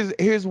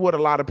here's what a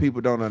lot of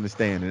people don't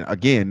understand. And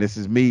again, this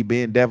is me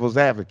being devil's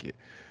advocate.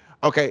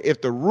 Okay,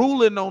 if the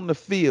ruling on the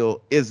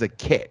field is a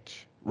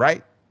catch,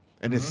 right,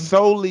 and it's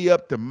solely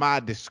up to my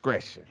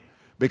discretion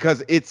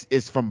because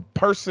it's from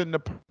person to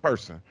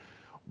person.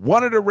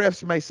 One of the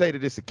refs may say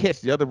that it's a catch.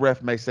 The other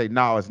ref may say,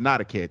 no, it's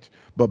not a catch.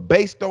 But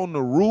based on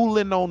the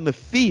ruling on the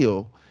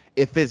field,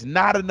 if it's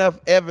not enough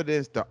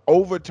evidence to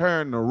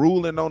overturn the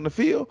ruling on the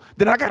field,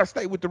 then I got to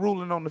stay with the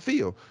ruling on the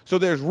field. So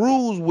there's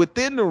rules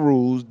within the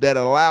rules that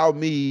allow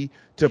me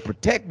to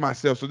protect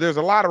myself. So there's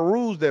a lot of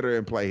rules that are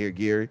in play here,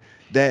 Gary,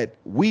 that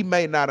we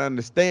may not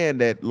understand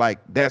that, like,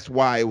 that's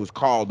why it was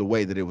called the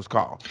way that it was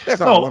called.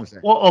 That's all I'm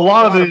saying. Well, a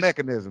lot of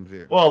mechanisms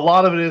here. Well, a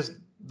lot of it is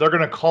they're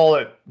going to call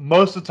it,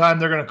 most of the time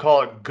they're going to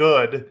call it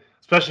good,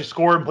 especially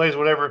scoring plays,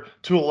 whatever,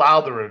 to allow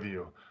the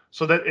review.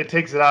 So that it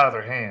takes it out of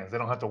their hands. They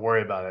don't have to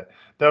worry about it.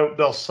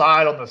 They'll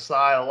side on the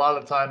side a lot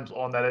of times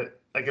on that.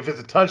 Like if it's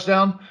a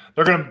touchdown,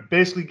 they're going to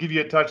basically give you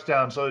a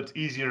touchdown so it's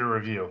easier to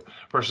review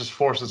versus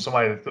forcing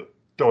somebody to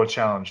throw a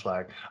challenge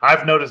flag.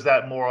 I've noticed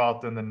that more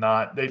often than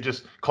not. They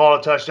just call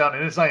a touchdown,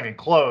 and it's not even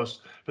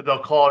close, but they'll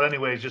call it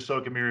anyways just so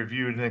it can be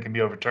reviewed and it can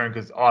be overturned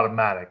because it's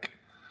automatic.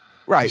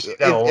 Right.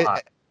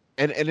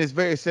 And it's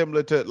very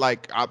similar to,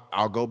 like,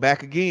 I'll go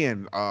back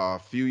again a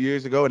few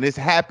years ago, and this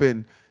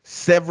happened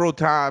several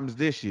times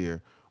this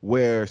year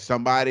where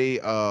somebody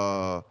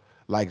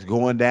likes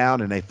going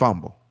down and they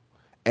fumble.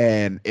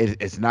 And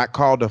it's not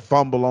called a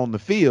fumble on the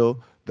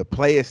field. The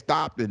play is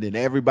stopped, and then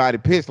everybody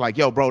pissed like,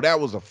 yo, bro, that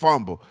was a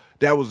fumble.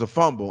 That was a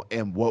fumble.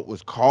 And what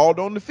was called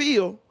on the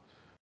field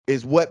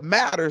is what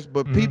matters,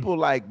 but people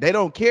like they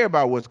don't care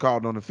about what's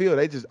called on the field.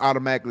 They just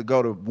automatically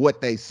go to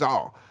what they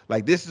saw.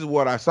 Like this is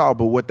what I saw,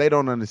 but what they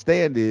don't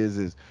understand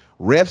is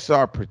refs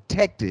are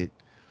protected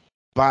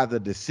by the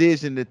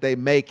decision that they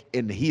make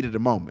in the heat of the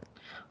moment.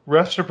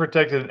 Refs are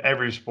protected in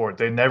every sport.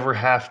 They never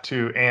have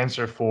to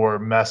answer for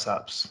mess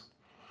ups.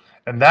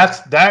 And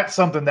that's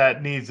something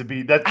that needs to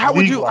be that's How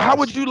legalized.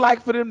 would you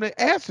like for them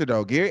to answer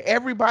though, Gary?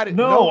 Everybody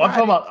No, I'm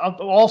talking about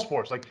all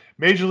sports. Like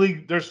Major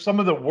League, there's some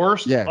of the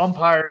worst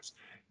umpires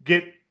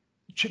get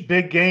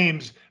big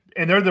games,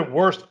 and they're the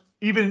worst.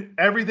 Even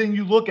everything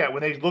you look at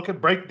when they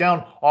break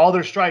down all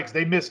their strikes,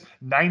 they miss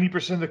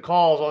 90% of the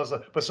calls, all this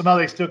stuff, but somehow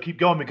they still keep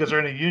going because they're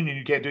in a union.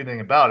 You can't do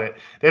anything about it.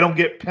 They don't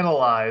get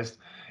penalized.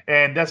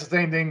 And that's the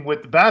same thing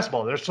with the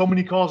basketball. There's so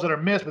many calls that are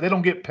missed, but they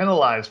don't get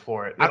penalized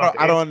for it.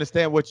 I don't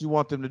understand what you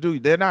want them to do.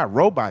 They're not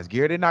robots,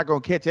 Gary. They're not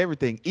going to catch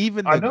everything.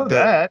 Even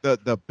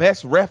the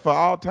best ref of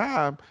all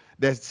time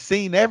that's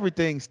seen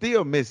everything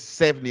still missed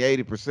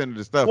 70-80% of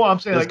the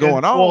stuff that's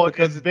going on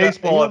because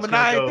baseball, the human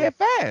eye ain't that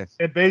fast.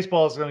 And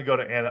baseball is going to go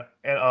to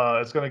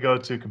it's going to go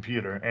to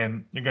computer,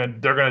 and they're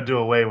going to do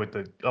away with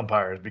the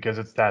umpires because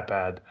it's that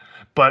bad.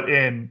 But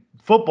in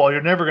football,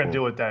 you're never going to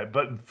deal with that.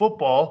 But in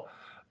football,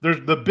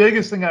 there's the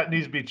biggest thing that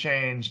needs to be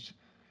changed,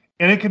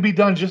 and it can be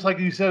done just like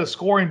you said, a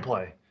scoring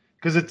play,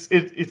 because it's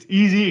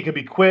easy. It can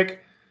be quick.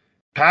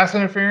 Pass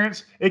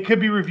interference, it could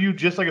be reviewed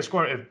just like a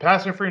scoring. If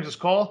pass interference is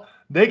called,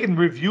 they can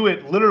review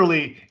it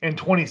literally in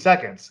 20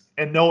 seconds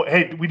and know,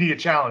 hey, we need to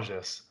challenge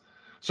this.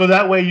 So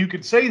that way you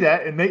can say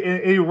that, and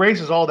it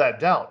erases all that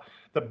doubt.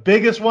 The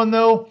biggest one,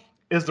 though,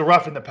 is the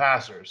roughing the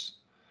passers,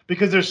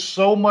 because there's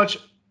so much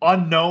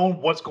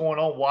unknown what's going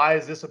on. Why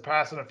is this a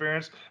pass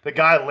interference? The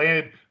guy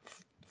landed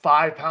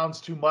 5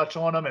 pounds too much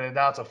on him, and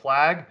now it's a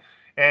flag.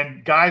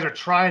 And guys are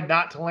trying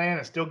not to land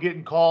and still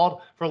getting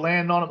called for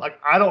landing on them. Like,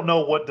 I don't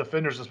know what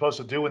defenders are supposed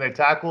to do when they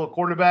tackle a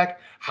quarterback,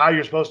 how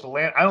you're supposed to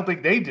land. I don't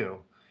think they do.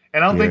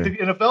 And I don't think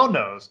the NFL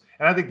knows.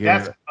 And I think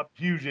that's a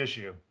huge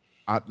issue.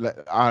 I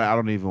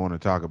don't even want to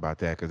talk about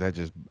that because that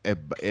just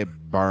it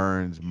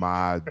burns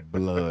my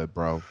blood,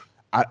 bro.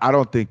 I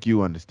don't think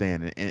you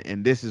understand it,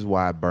 and this is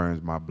why it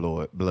burns my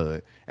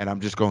blood. And I'm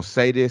just gonna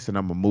say this, and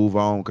I'm gonna move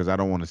on because I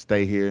don't want to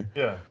stay here.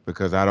 Yeah.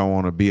 Because I don't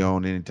want to be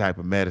on any type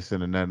of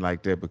medicine or nothing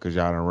like that because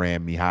y'all done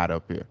ran me hot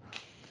up here.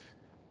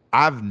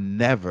 I've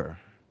never,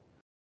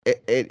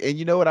 and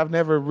you know what? I've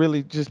never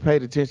really just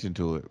paid attention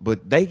to it.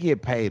 But they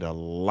get paid a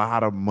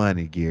lot of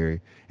money, Gary,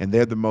 and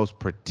they're the most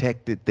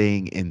protected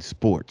thing in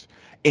sports.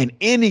 In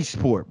any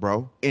sport,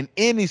 bro. In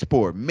any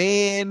sport,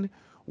 men,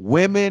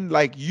 women,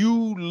 like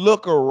you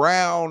look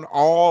around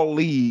all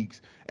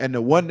leagues, and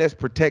the one that's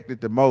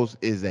protected the most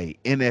is a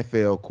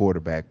NFL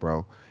quarterback,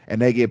 bro. And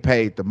they get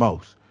paid the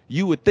most.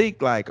 You would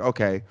think like,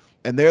 okay,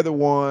 and they're the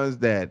ones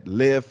that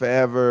live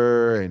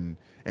forever and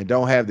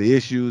don't have the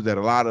issues that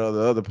a lot of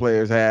the other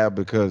players have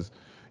because,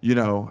 you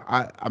know,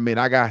 I mean,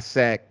 I got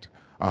sacked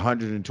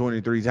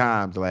 123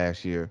 times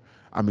last year.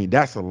 I mean,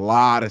 that's a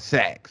lot of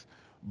sacks.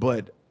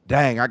 But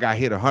dang, I got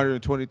hit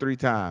 123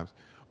 times.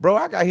 Bro,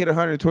 I got hit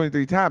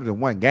 123 times in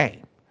one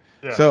game.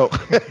 Yeah. So,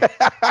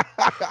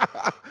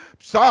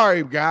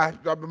 sorry, guys,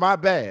 my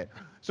bad.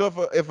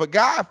 So if a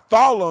guy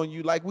fall on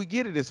you, like we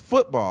get it, it's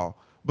football.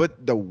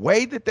 But the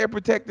way that they're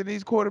protecting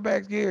these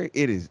quarterbacks, Gary,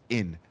 it is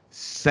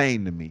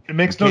insane to me. It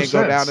makes no sense.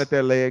 Go down at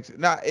their legs.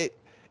 Now,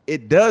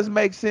 it does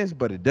make sense,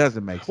 but it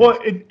doesn't make sense. Well,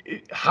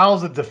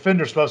 how's the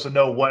defender supposed to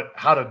know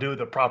how to do it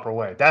the proper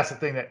way? That's the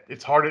thing that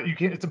it's hard.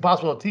 It's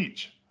impossible to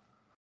teach.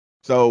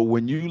 So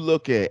when you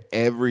look at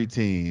every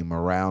team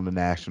around the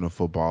National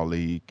Football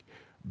League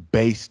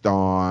based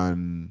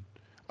on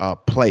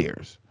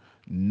players,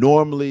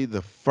 normally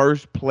the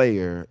first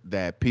player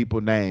that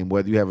people name,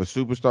 whether you have a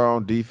superstar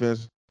on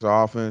defense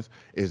or offense,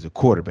 is a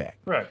quarterback.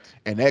 Right.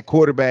 And that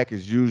quarterback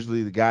is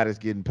usually the guy that's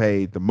getting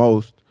paid the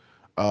most,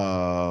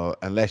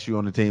 unless you're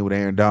on the team with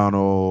Aaron Donald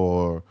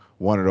or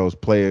one of those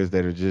players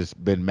that have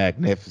just been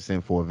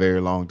magnificent for a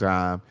very long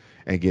time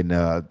and getting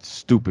a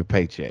stupid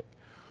paycheck.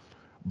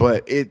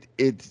 But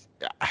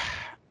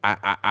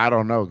I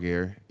don't know,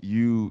 Gary.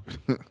 You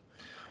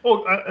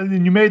well,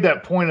 and you made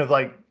that point of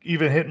like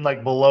even hitting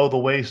like below the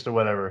waist or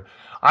whatever.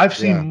 I've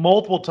seen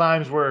multiple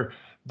times where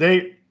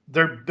they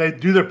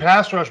do their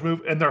pass rush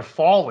move and they're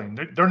falling.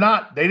 They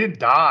didn't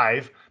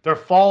dive. They're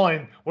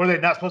falling where they're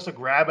not supposed to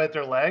grab at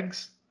their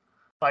legs.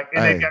 Like,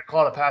 and they got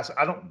caught a pass.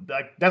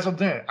 That's what I'm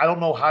saying. I don't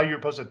know how you're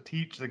supposed to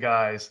teach the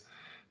guys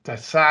to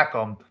sack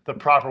them the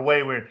proper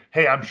way where,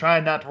 hey, I'm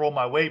trying not to roll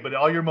my weight, but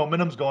all your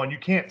momentum's going. You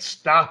can't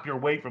stop your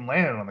weight from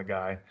landing on the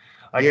guy.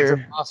 Like, it's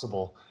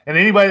impossible. And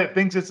anybody that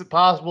thinks it's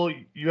impossible,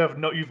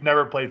 you've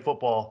never played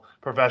football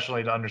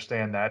professionally to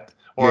understand that,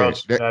 or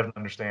else you have an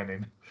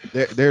understanding.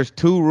 There's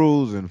 2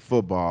 rules in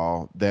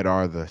football that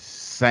are the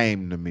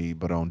same to me,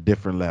 but on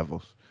different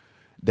levels,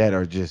 that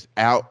are just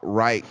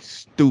outright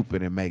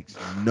stupid and makes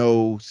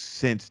no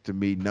sense to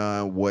me,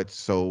 none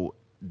whatsoever.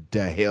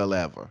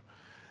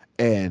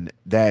 And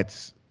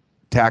that's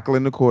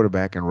tackling the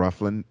quarterback and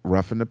roughing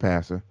the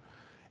passer,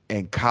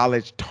 and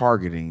college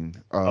targeting.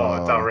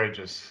 Oh, it's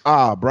outrageous.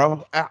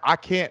 Bro, I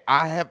can't.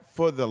 I have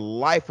for the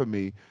life of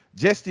me.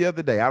 Just the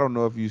other day, I don't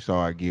know if you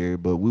saw it, Gary,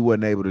 but we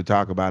wasn't able to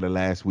talk about it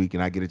last week,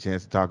 and I get a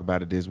chance to talk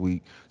about it this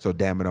week. So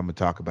damn it, I'm gonna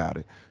talk about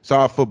it.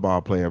 Saw a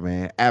football player,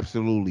 man,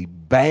 absolutely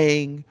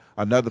bang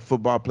another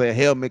football player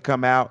helmet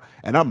come out,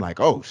 and I'm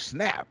like, oh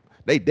snap,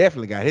 they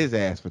definitely got his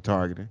ass for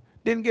targeting.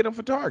 Didn't get him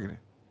for targeting.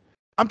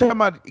 I'm talking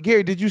about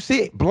Gary. Did you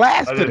see it?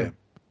 Blasted him.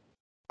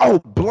 Oh,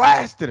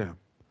 blasted him.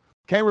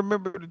 Can't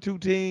remember the two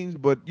teams,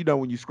 but you know,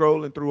 when you're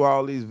scrolling through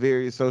all these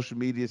various social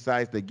media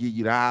sites, they give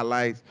you the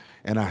highlights,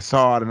 and I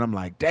saw it, and I'm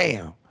like,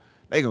 damn,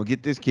 they gonna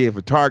get this kid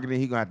for targeting.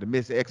 He gonna have to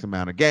miss X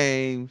amount of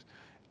games.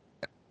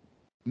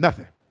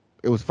 Nothing.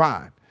 It was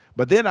fine.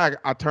 But then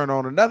I turn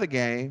on another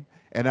game,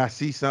 and I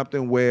see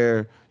something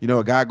where, you know,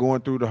 a guy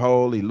going through the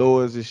hole, he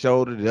lowers his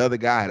shoulder. The other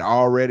guy had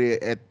already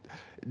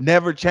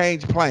never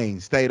changed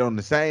planes, stayed on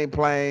the same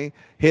plane,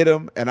 hit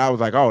him, and I was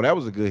like, oh, that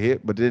was a good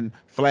hit. But then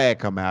flag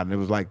come out, and it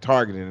was like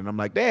targeting, and I'm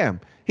like, damn,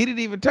 he didn't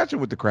even touch him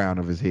with the crown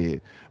of his head.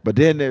 But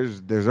then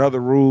there's other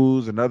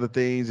rules and other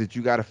things that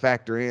you got to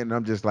factor in, and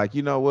I'm just like,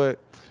 you know what,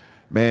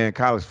 man,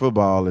 college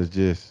football is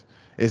just,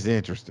 it's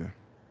interesting.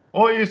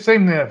 Well, you're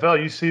same in the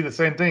NFL. You see the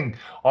same thing.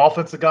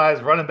 Offensive guys,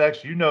 running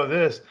backs, you know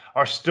this,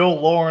 are still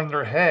lowering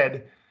their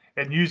head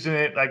and using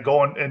it like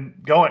going, and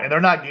they're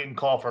not getting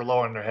called for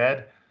lowering their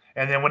head.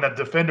 And then when a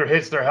defender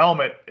hits their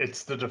helmet,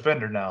 it's the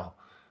defender now.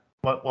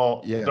 But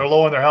Yeah. they're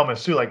lowering their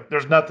helmets too. Like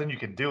there's nothing you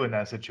can do in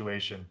that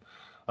situation.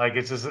 Like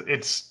it's just,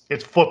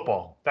 it's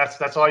football.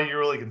 That's all you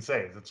really can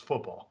say. It's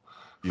football.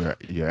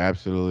 You're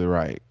absolutely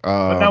right.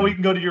 But now we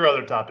can go to your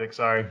other topic.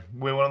 Sorry,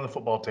 we went on the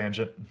football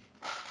tangent.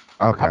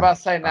 Okay. How about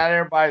saying not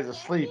everybody's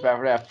asleep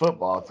after that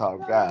football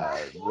talk,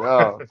 guys?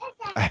 Bro.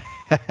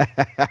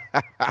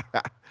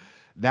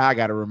 Now I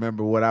got to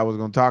remember what I was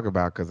going to talk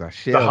about because I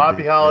The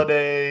happy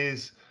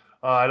holidays.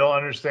 I don't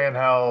understand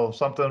how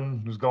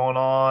something was going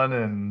on,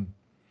 and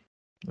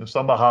there's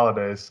something about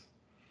holidays.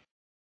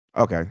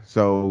 Okay,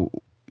 so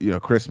you know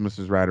Christmas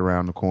is right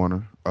around the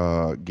corner.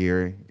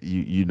 Gary,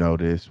 you know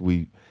this.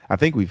 I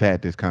think we've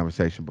had this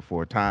conversation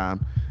before.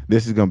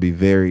 This is going to be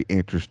very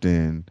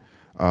interesting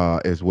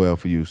as well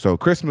for you. So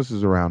Christmas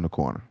is around the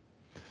corner.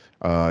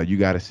 You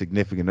got a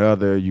significant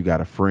other, you got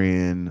a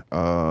friend,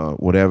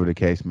 whatever the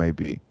case may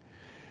be,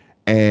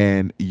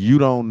 and you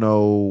don't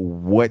know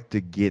what to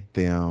get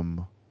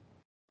them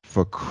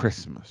for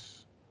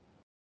Christmas.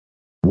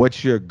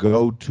 What's your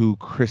go-to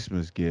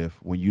Christmas gift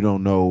when you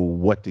don't know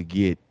what to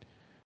get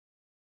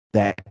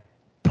that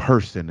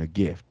person a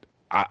gift?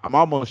 I'm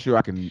almost sure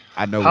I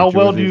know. How what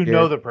well yours do is, you Gary.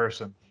 know the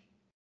person?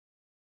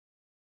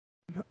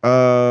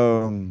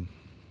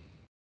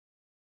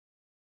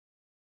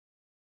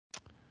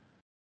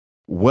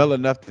 Well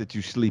enough that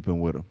you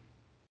sleeping with them.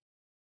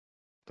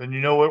 Then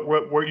you know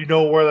where you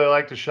know where they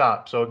like to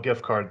shop. So a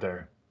gift card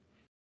there.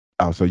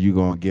 Oh, so you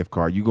going gift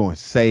card? You going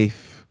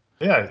safe?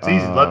 Yeah, it's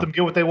easy. Let them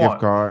get what they Gift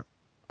want. card.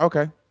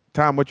 Okay.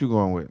 Tom, what you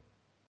going with?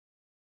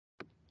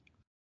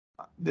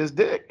 This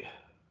dick.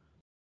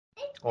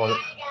 Well,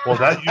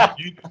 that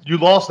you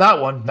lost that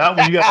one. That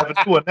one you got to have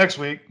a new one next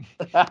week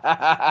for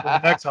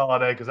the next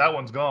holiday because that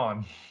one's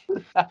gone.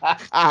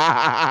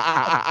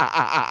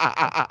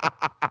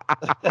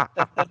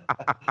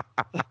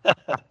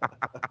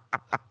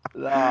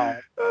 Nah,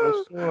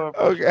 for sure.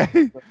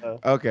 Okay.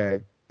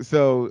 Okay.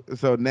 So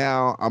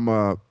now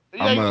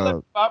Yeah, you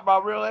look about my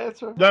real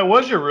answer. That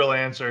was your real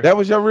answer. that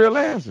was your real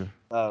answer.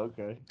 Oh,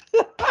 okay.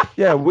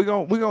 Yeah, we're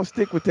gonna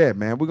stick with that,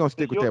 man. We're gonna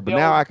stick with that. But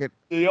now I can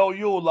The old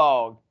Yule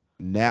log.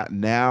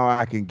 now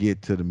I can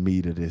get to the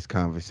meat of this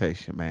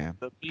conversation, man.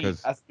 The meat.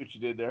 Because I see what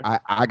you did there.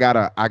 I got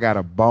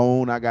a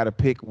bone I got to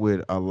pick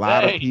with a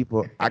lot of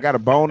people. I got a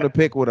bone to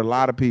pick with a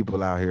lot of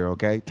people out here.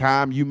 Okay,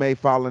 Tom, you may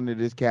fall into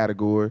this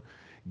category.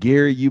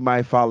 Gary, you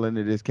might fall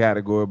into this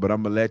category, but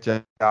I'm gonna let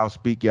y'all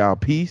speak y'all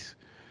piece,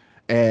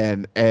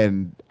 and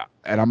I'm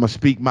gonna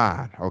speak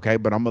mine. Okay,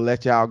 but I'm gonna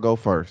let y'all go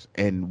first,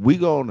 and we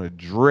gonna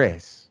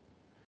address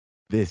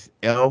this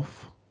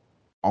elf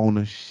on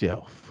a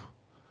shelf.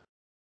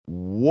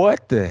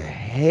 What the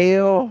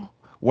hell?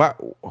 What?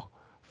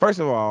 First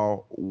of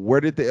all,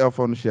 where did the elf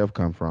on the shelf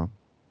come from?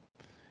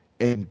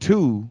 And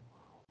two,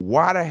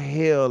 why the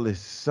hell is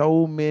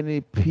so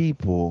many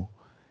people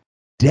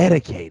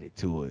dedicated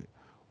to it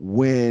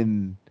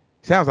when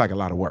it sounds like a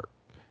lot of work?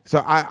 So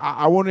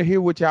I want to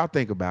hear what y'all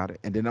think about it,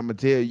 and then I'm gonna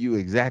tell you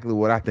exactly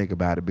what I think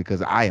about it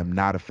because I am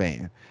not a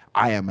fan.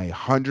 I am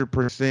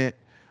 100%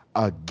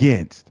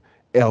 against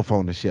Elf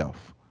on the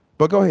Shelf.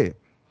 But go ahead.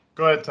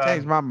 Go ahead, Tom.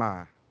 Change my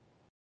mind.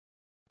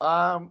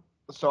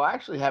 So I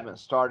actually haven't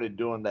started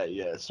doing that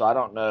yet, so I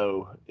don't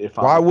know if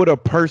Why would a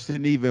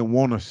person even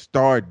want to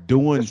start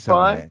doing it's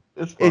something? fun.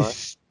 It's fun. It's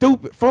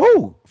stupid. For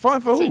who? Fun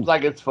for who? Seems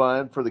like it's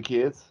fun for the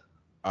kids.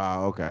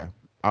 Okay.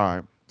 All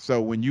right. So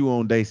when you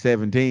on day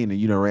 17 and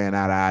you done ran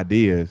out of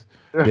ideas,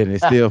 then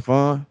it's still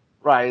fun?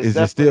 Right. Is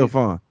it still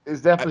fun?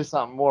 It's definitely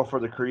something more for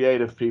the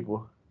creative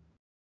people.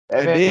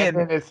 And And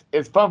then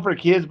it's fun for the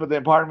kids, but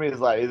then part of me is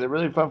like, is it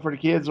really fun for the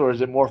kids, or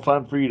is it more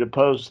fun for you to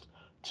post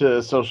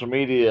to social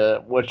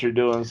media what you're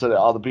doing so that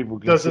all the people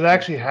can Does see. it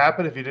actually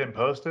happen if you didn't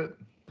post it?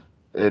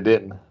 It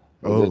didn't.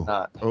 It did Oh,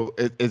 not.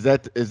 is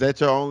that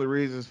your only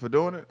reasons for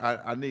doing it?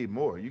 I need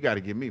more. You got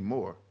to give me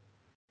more.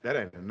 That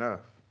ain't enough.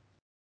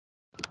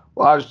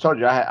 Well, I just told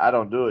you I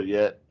don't do it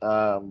yet.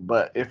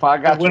 But if I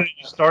And got when to are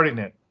you starting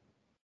it?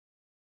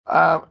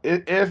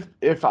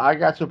 if I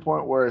got to a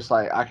point where it's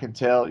like I can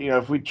tell,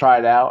 if we try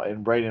it out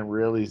and Braden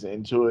really is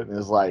into it and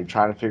is like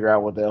trying to figure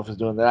out what the elf is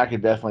doing, then I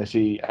can definitely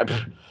see.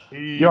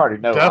 You He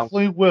already know.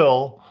 definitely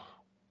will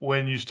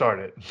when you start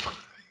it.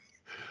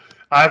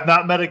 I've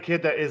not met a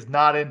kid that is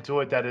not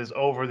into it that is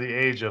over the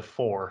age of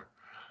 4.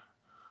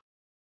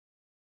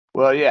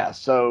 Well, yeah.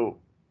 So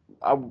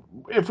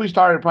if we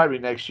started, probably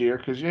next year,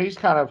 because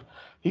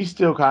he's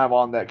still kind of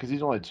on that because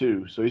he's only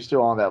 2, so he's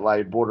still on that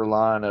like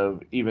borderline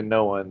of even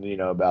knowing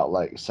about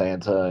like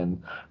Santa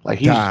and like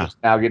he's Time, just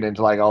now getting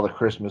into like all the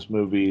Christmas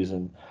movies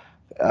and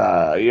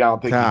I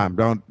don't think he. time.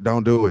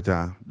 Don't do it,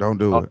 time. Don't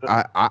do it.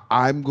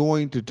 I'm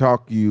going to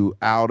talk you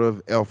out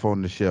of Elf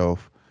on the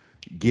Shelf.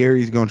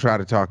 Gary's gonna try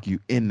to talk you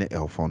in the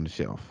Elf on the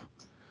Shelf.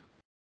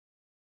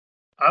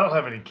 I don't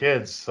have any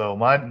kids, so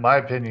my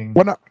opinion.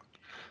 What?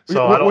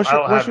 So What's I don't what's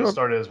have it your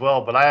started as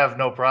well, but I have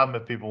no problem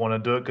if people want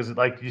to do it because,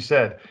 like you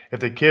said, if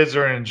the kids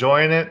are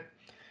enjoying it,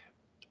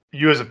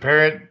 you as a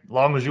parent,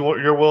 long as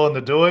you're willing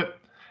to do it,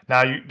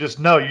 now you just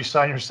know you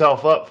sign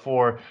yourself up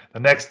for the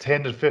next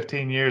 10 to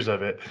 15 years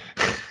of it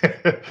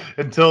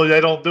until they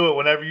don't do it.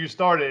 Whenever you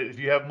start it, if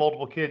you have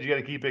multiple kids, you got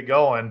to keep it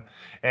going,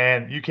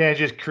 and you can't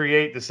just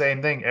create the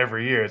same thing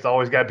every year. It's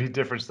always got to be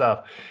different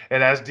stuff.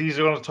 And as these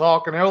are going to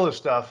talk and all this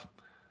stuff,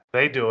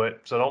 they do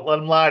it. So don't let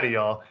them lie to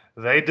y'all.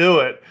 They do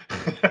it.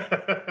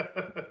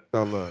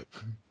 so look?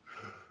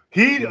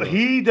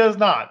 He does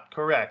not,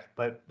 correct,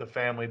 but the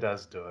family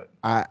does do it.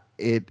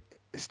 It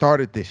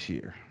started this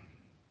year.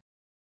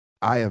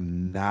 I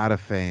am not a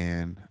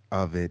fan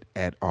of it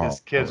at all. His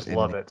kids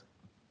love it.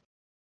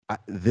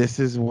 This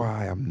is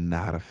why I'm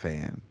not a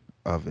fan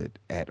of it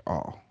at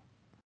all.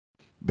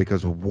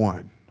 Because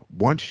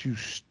once you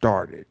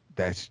start it,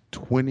 that's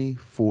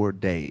 24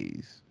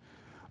 days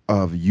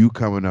of you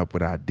coming up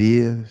with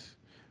ideas,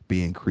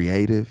 being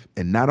creative.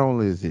 And not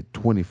only is it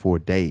 24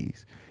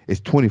 days,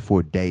 it's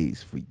 24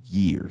 days for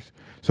years.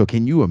 So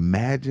can you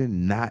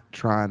imagine not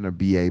trying to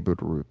be able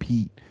to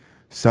repeat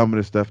some of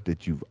the stuff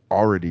that you've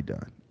already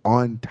done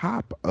on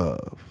top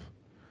of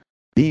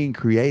being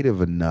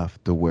creative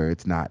enough to where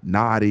it's not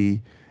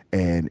naughty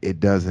and it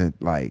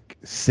doesn't like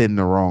send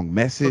the wrong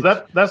message?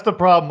 So that's the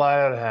problem I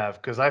have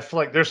because I feel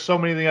like there's so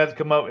many things that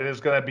come up and it's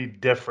going to be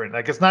different.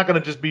 Like it's not going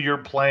to just be your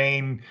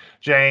plain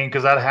Jane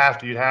because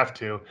you'd have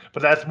to.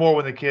 But that's more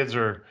when the kids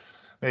are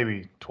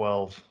maybe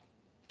 12.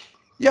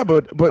 Yeah,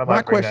 but I my might bring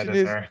that question in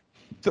is, there.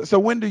 so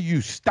when do you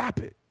stop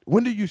it?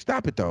 When do you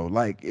stop it though?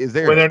 Like, is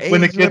there When the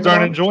age kids limit aren't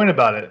on it? enjoying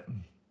about it.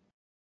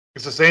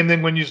 It's the same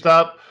thing when you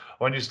stop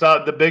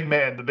the big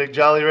man, the big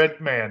jolly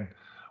red man.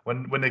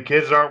 When the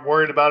kids aren't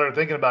worried about it or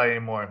thinking about it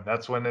anymore,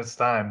 that's when it's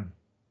time.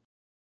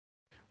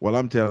 Well,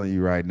 I'm telling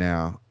you right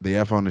now, the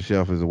F on the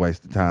Shelf is a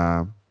waste of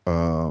time.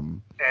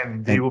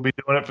 And D will be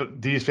doing it for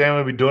D's family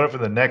will be doing it for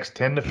the next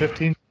 10 to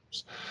 15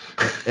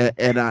 years.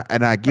 and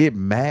I get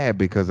mad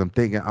because I'm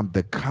thinking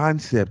the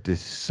concept is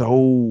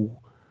so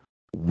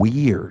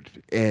weird,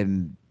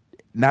 and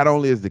not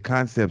only is the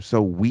concept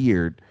so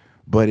weird,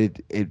 but it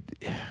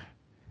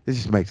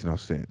just makes no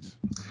sense.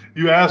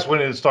 You asked when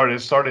it started.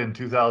 It started in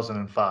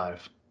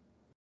 2005.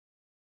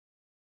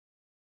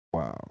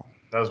 Wow.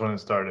 That was when it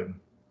started.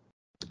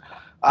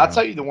 I'll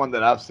tell you the one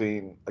that I've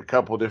seen a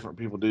couple different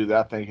people do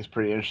that I think is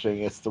pretty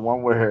interesting. It's the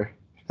one where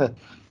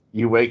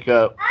you wake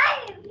up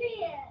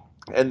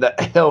and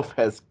the elf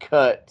has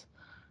cut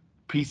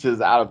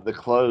pieces out of the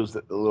clothes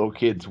that the little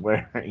kid's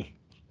wearing.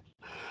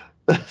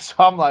 So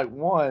I'm like,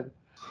 one,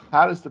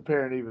 how does the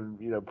parent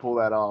even pull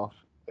that off?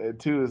 And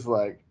two is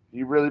like,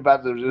 you really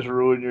about to just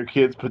ruin your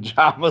kid's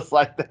pajamas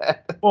like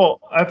that? Well,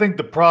 I think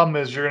the problem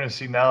is you're going to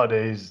see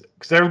nowadays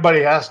because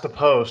everybody has to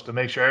post to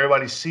make sure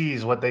everybody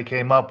sees what they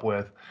came up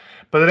with,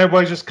 but then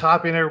everybody's just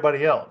copying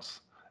everybody else.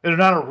 They're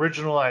not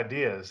original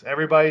ideas.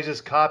 Everybody's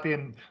just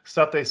copying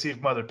stuff they see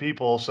from other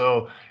people.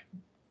 So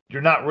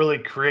you're not really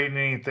creating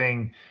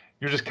anything.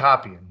 You're just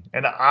copying.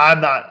 And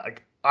I'm not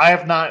like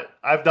I've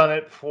done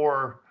it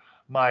for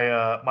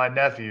my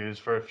nephews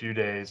for a few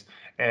days,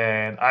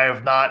 and I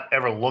have not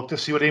ever looked to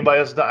see what anybody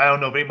else has done. I don't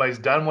know if anybody's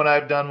done what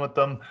I've done with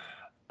them,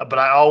 but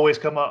I always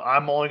come up.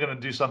 I'm only going to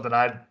do something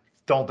I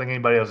don't think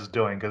anybody else is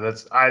doing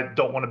because I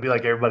don't want to be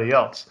like everybody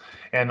else,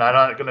 and I'm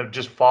not going to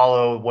just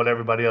follow what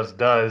everybody else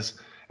does.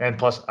 And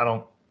plus, I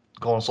don't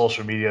go on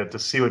social media to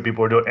see what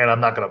people are doing, and I'm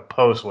not going to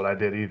post what I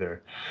did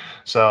either.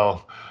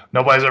 So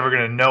nobody's ever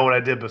going to know what I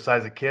did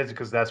besides the kids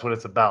because that's what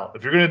it's about.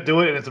 If you're going to do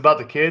it and it's about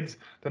the kids,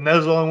 then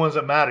those are the only ones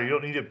that matter. You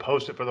don't need to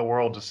post it for the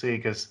world to see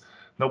because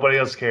nobody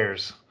else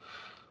cares.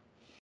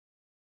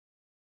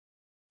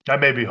 I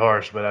may be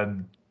harsh, but I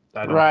don't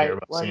care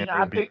about seeing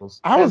other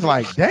people's. I was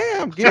like,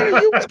 damn, Gary,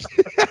 you.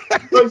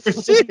 You're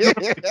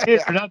the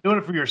kids. You're not doing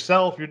it for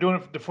yourself. You're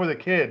doing it for the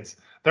kids.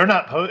 They're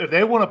not if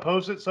they want to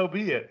post it, so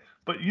be it.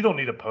 but you don't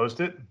need to post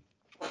it.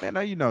 Man,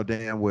 now you know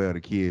damn well the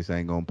kids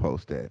ain't gonna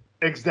post that.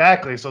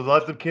 Exactly. So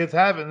let the kids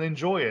have it and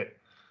enjoy it.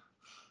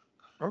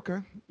 Okay.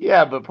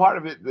 Yeah, but part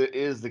of it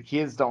is the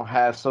kids don't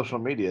have social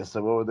media,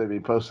 so what would they be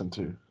posting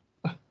to?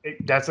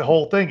 That's the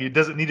whole thing. It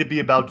doesn't need to be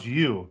about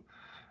you.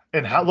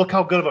 And look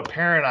how good of a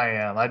parent I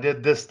am. I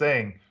did this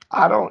thing.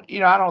 I don't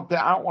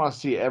want to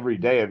see every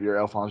day of your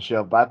Elf on the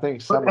Shelf, but I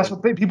think But that's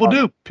what people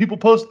do. People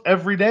post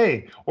every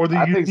day, or the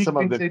I think unique some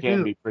of things them they can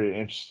do. be pretty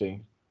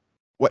interesting.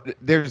 What?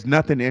 There's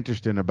nothing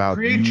interesting about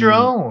Create you. your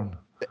own.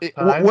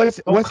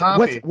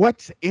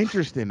 What's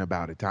interesting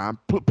about it, Tom?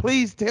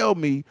 Please tell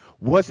me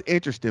what's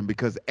interesting,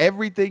 because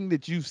everything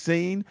that you've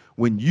seen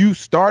when you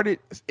started,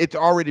 it's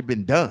already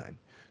been done.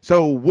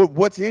 So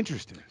what's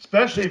interesting?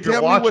 Especially Just if you're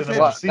tell me watching what's them and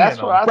interesting. seeing That's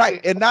them. what I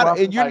Right, think.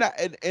 and you're not,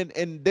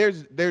 and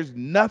there's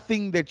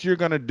nothing that you're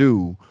gonna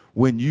do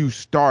when you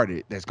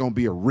started that's gonna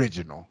be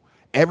original.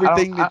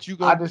 Everything that you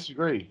I gonna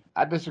disagree.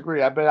 I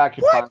bet I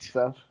can What? find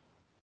stuff.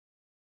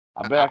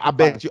 I bet I I can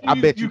bet find you. stuff.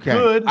 I bet you You can't.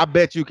 could. I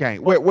bet you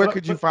can't. Where But-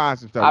 could you but- find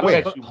some I stuff?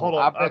 Where? bet you Hold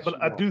won't. on. I bet you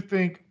I won't. do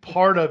think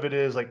part of it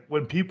is like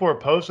when people are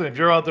posting, if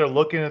you're out there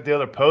looking at the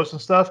other posts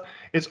and stuff,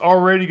 it's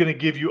already going to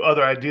give you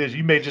other ideas.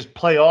 You may just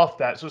play off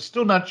that. So it's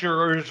still not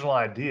your original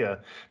idea.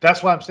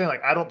 That's why I'm saying,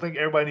 like, I don't think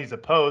everybody needs to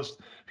post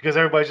because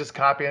everybody's just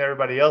copying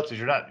everybody else's.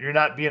 You're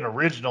not being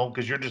original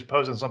because you're just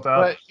posting something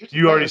But else. here's the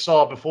You already thing.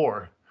 saw it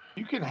before.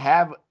 You can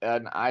have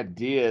an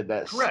idea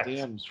that Correct.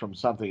 stems from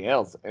something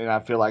else, and I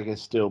feel like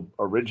it's still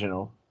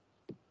original.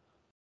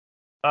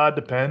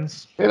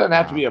 Depends. It doesn't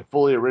have to be a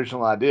fully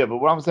original idea, but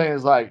what I'm saying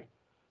is like,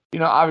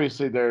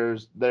 obviously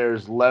there's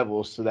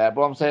levels to that.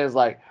 But what I'm saying is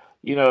like,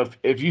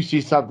 if you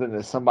see something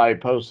that somebody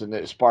posts and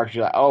it sparks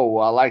you like, oh,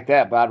 well, I like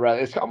that, but I'd rather.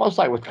 It's almost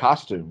like with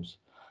costumes.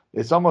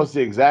 It's almost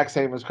the exact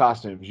same as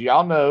costumes.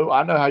 Y'all know,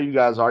 I know how you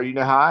guys are. You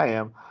know how I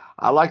am.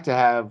 I like to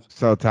have.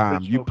 So, Tom,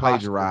 you original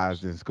plagiarized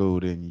costumes. in school,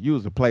 didn't you? You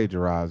was a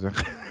plagiarizer.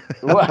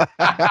 What?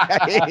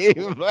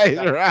 You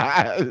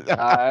plagiarized.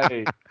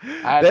 Hey,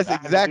 That's I had to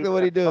exactly do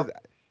what he does.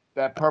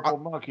 that purple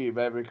monkey,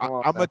 baby. Come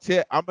on. I'm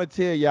gonna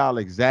tell y'all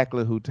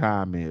exactly who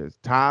Tom is.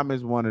 Tom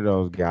is one of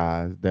those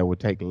guys that would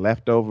take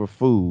leftover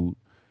food,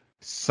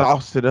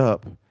 sauce it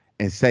up,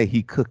 and say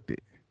he cooked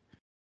it.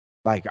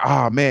 Like,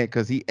 oh man,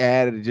 because he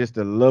added just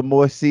a little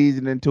more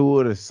seasoning to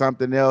it or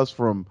something else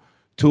from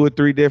 2 or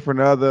 3 different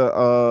other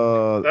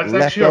That's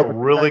actually a leftover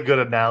really good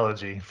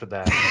analogy for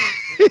that.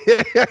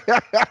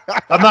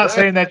 I'm not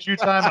saying that's you,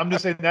 Time. I'm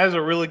just saying that is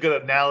a really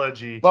good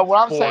analogy. But what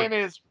I'm saying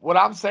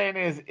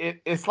is,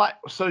 it's like,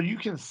 so you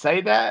can say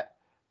that,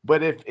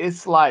 but if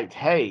it's like,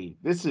 hey,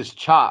 this is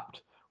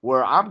chopped,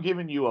 where I'm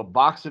giving you a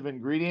box of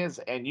ingredients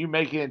and you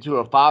make it into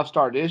a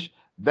 5-star dish,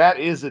 that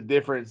is a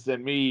difference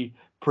than me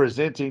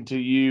presenting to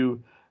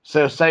you.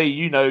 So say,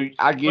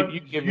 I give But you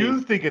give you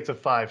me think it's a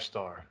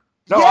 5-star.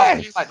 no,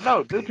 Yes! like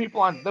no, those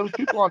people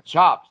on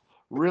Chopped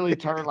really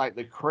turn like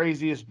the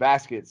craziest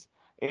baskets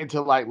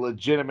into like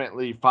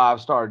legitimately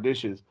 5-star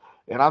dishes.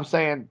 And I'm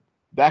saying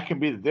that can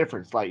be the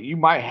difference. Like you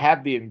might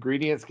have the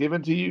ingredients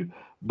given to you,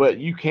 but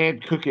you can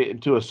cook it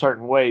into a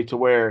certain way to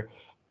where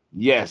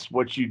yes,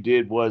 what you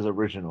did was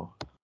original.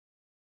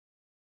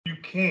 You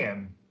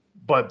can,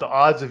 but the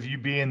odds of you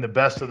being the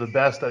best of the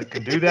best that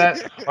can do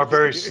that are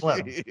very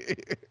slim.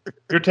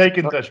 You're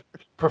taking the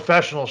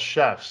professional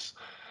chefs.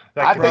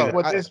 That I can think do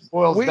what that. this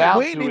boils we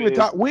down ain't to even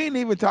is we ain't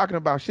even talking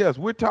about chefs.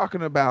 We're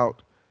talking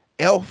about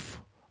Elf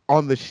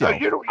on the no, shelf.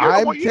 you're the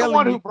I'm one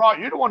telling you,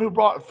 you're the one who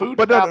brought food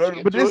but no,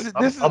 analogy but into it.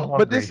 I'm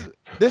hungry.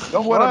 this is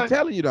Don't what I'm run.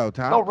 telling you though,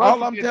 Tom. Don't run All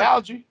from I'm the telling.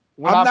 analogy.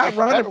 When I'm I not make a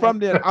running better from one.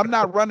 the I'm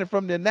not running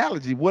from the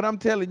analogy. What I'm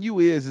telling you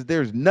is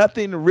there's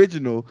nothing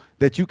original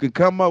that you can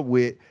come up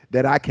with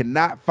that I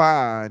cannot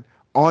find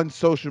on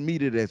social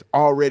media that's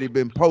already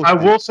been posted.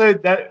 I will say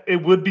that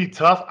it would be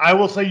tough. I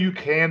will say you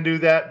can do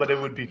that, but it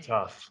would be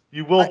tough.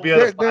 You will be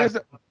able to find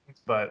some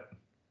things, but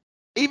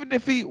Even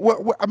if he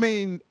what I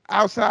mean,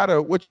 outside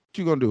of what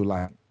you gonna do,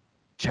 like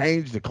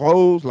change the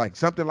clothes, like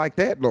something like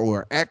that,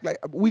 or act like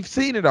we've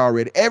seen it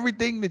already.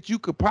 Everything that you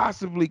could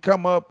possibly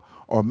come up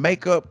or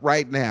make up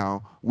right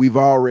now, we've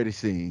already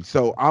seen.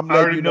 So I'm I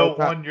letting already you know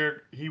know. one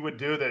he would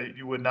do that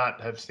you would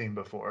not have seen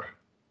before.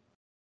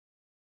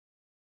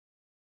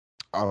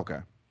 Oh, okay.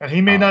 And he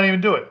may not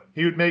even do it.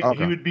 He would make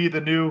Okay. he'd be the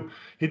new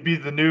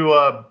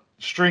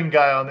string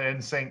guy on the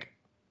NSYNC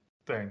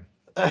thing.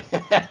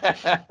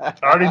 I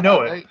already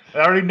know it. I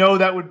already know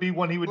that would be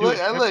one he would do.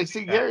 Look,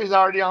 see, Gary's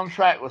already on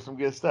track with some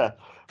good stuff.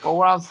 But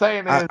what I'm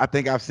saying is, I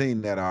think I've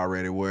seen that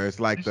already, where it's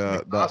like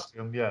the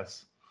costume,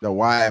 yes. the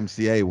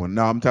YMCA one.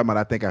 No, I'm talking about.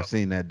 I think I've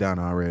seen that done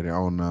already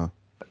on.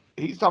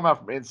 he's talking about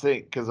from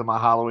NSYNC because of my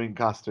Halloween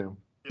costume.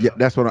 Yeah,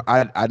 that's what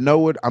I know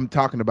what I'm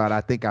talking about.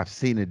 I think I've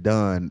seen it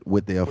done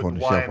with the Elf With on the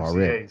the Shelf YMCA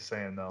already.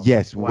 saying though.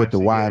 Yes, with the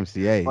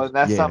YMCA. Well,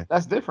 that's yeah.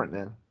 that's different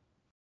then.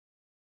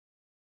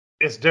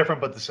 It's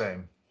different but the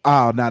same.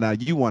 Oh, no,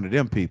 you one of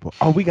them people.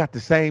 Oh, we got the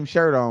same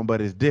shirt on,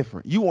 but it's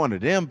different. You one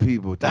of them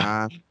people,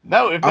 Tom.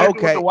 No, if they're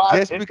Okay, doing the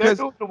just if because-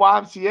 they're doing the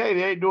YMCA,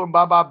 they ain't doing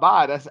bye bye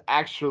bye. That's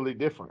actually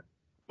different.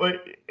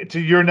 But to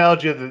your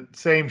analogy of the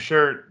same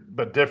shirt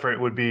but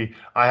different would be,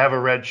 I have a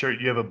red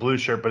shirt, you have a blue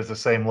shirt, but it's the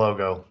same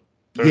logo.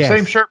 They're the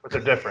same shirt, but they're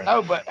different.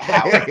 No, but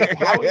how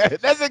is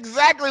That's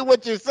exactly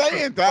what you're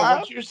saying, so Tom.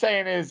 what you're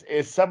saying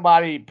is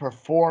somebody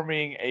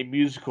performing a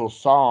musical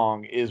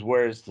song is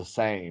where it's the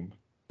same.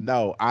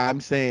 No,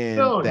 I'm saying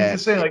No, he's that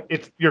just saying like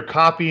it's you're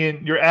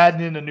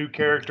adding in a new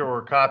character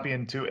or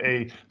copying to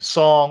a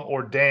song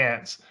or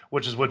dance,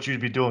 which is what you'd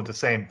be doing with the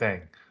same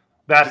thing.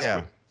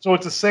 Yeah. So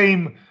it's the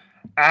same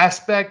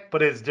aspect,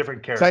 but it's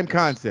different characters. Same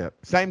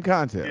concept.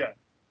 Yeah.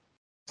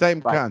 Same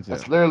Right. concept.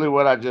 That's literally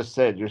what I just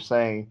said. You're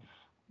saying,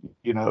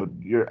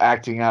 you're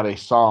acting out a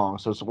song.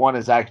 So one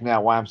is acting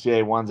out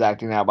YMCA, one's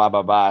acting out bye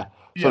bye bye.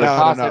 So the Yeah.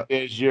 concept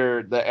is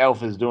the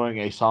elf is doing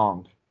a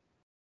song.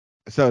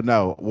 So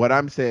no, what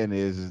I'm saying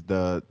is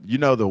the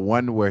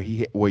one where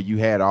you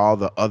had all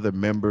the other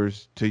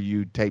members to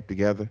you taped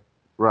together.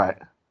 Right.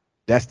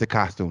 That's the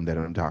costume that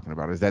I'm talking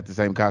about. Is that the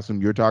same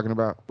costume you're talking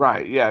about?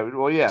 Right. Yeah.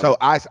 Well, yeah. So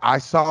I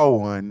saw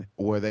one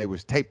where they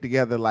was taped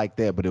together like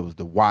that, but it was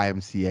the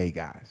YMCA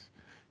guys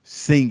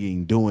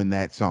singing, doing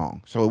that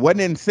song. So it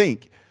wasn't in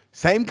sync.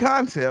 Same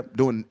concept,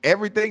 doing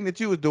everything that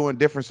you was doing,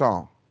 different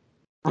song.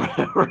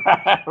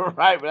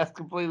 right, but that's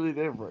completely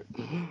different.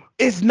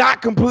 It's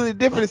not completely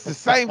different. It's the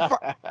same.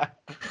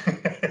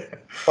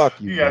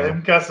 Fuck you. You got bro.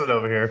 him cussing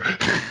over here.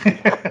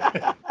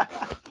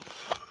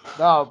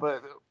 No,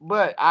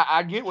 but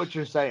I get what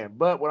you're saying.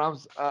 But what I'm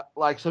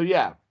so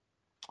yeah,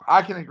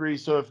 I can agree.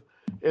 So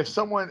if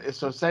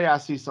say I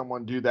see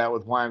someone do that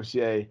with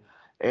YMCA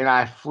and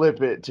I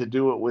flip it to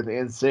do it with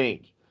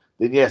NSYNC,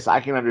 then yes,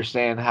 I can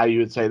understand how you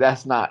would say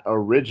that's not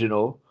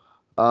original.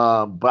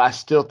 But I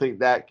still think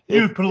that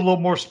you put a little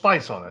more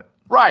spice on it.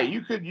 Right.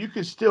 You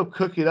could still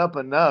cook it up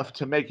enough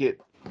to make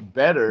it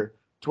better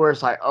to where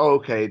it's like, oh,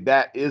 okay,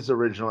 that is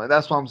original. And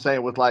that's what I'm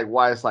saying with like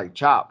why it's like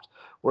Chopped,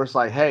 where it's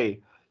like, hey,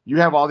 you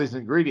have all these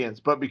ingredients,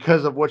 but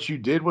because of what you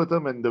did with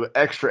them and the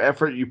extra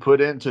effort you put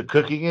into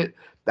cooking it,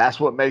 that's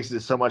what makes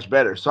it so much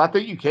better. So I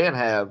think you can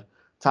have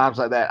times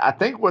like that. I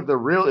think what the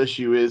real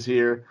issue is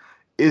here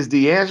is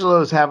D'Angelo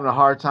is having a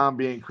hard time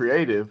being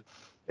creative.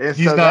 And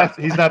he's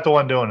not the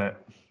one doing it.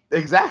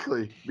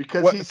 Exactly,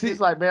 because he's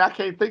like, man, I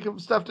can't think of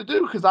stuff to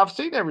do because I've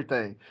seen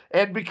everything,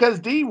 and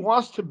because D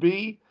wants to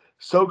be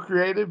so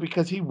creative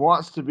because he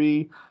wants to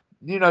be,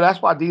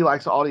 that's why D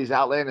likes all these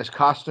outlandish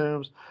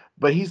costumes.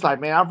 But he's like,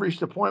 man, I've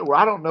reached a point where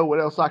I don't know what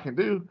else I can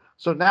do.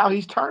 So now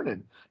he's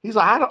turning. He's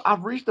like,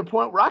 I've reached a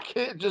point where I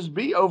can't just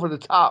be over the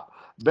top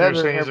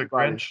better than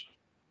everybody. He's a Grinch.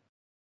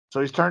 So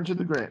he's turned to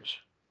the Grinch.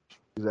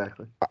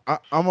 Exactly.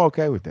 I'm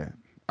okay with that.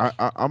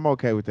 I'm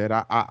okay with that.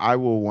 I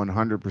will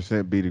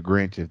 100% be the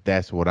Grinch if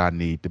that's what I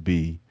need to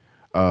be.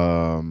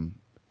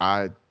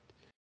 I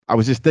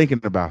was just thinking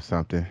about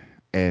something,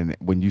 and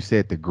when you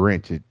said the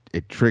Grinch,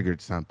 it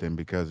triggered something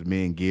because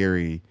me and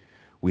Gary,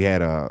 we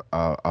had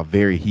a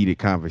very heated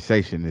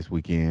conversation this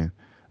weekend.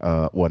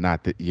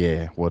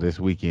 This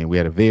weekend we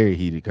had a very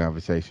heated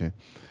conversation,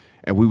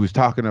 and we was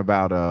talking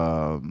about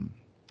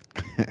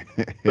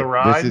the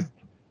ride.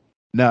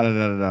 No.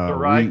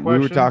 We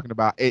were talking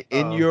about it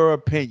in your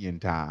opinion,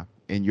 Tom.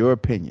 In your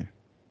opinion.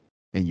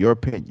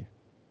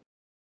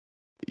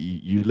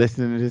 You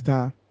listening to this,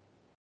 Tom?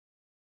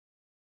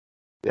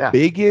 Yeah.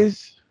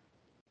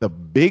 The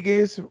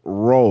biggest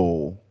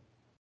role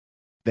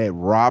that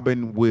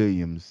Robin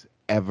Williams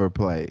ever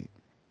played.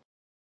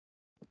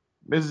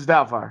 Mrs.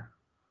 Doubtfire.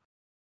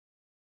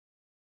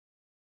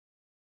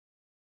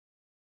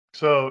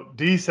 So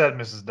D said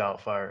Mrs.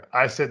 Doubtfire.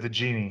 I said the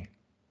genie.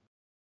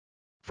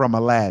 From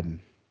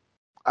Aladdin.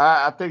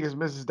 I think it's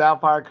Mrs.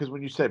 Doubtfire because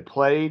when you said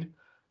played,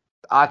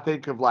 I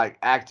think of like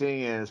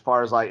acting and as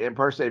far as like in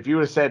person. If you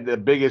would have said the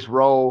biggest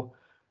role,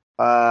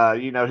 he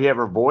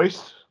ever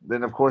voiced,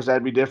 then of course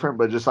that'd be different.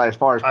 But just like as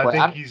far as play,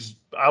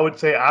 I would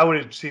say I would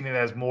have seen it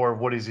as more of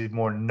what is he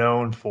more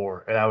known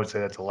for, and I would say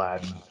that's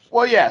Aladdin.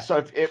 Well, yeah.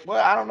 So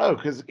I don't know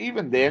because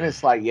even then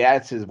it's like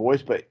it's his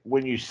voice, but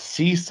when you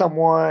see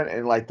someone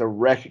and like the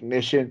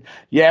recognition,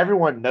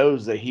 everyone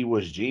knows that he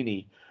was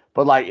Genie.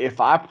 But like if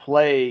I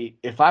play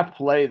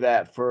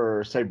that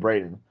for say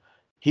Braden,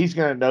 he's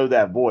gonna know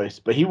that voice,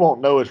 but he won't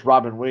know it's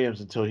Robin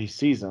Williams until he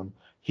sees him.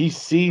 He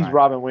sees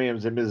Robin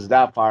Williams and Mrs.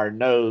 Doubtfire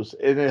knows,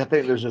 and I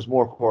think there's just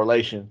more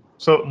correlation.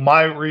 So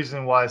my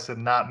reason why I said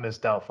not Miss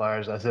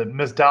Doubtfire is I said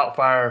Miss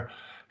Doubtfire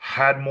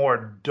had more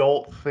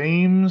adult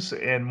themes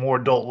and more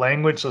adult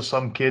language, so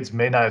some kids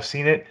may not have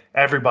seen it.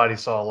 Everybody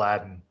saw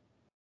Aladdin.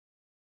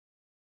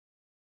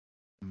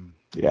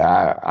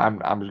 Yeah, I'm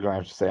just gonna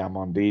have to say I'm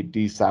on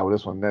D side with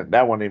this one.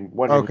 That one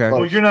wasn't okay. Even close.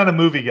 Well, you're not a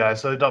movie guy,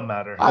 so it doesn't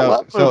matter. I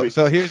love movies.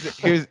 So here's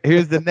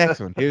the next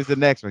one. Here's the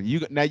next one.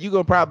 You're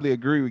gonna probably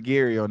agree with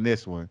Gary on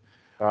this one.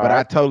 All but right.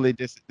 I totally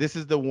this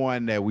is the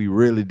one that we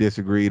really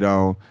disagreed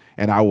on,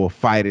 and I will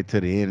fight it to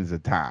the ends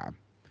of time.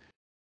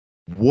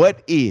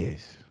 What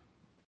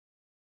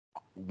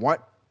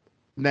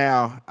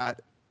now?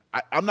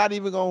 I'm not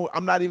even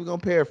gonna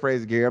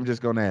paraphrase Gary. I'm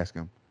just gonna ask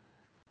him.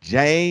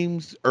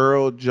 James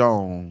Earl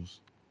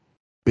Jones'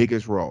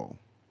 biggest role.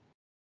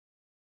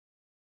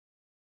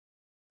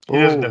 He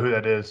doesn't know who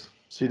that is.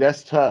 See,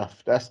 that's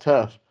tough. That's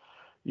tough.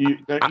 You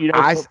know,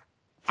 I,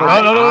 for No,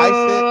 me, no, no, I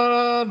no, said,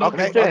 no, no, no,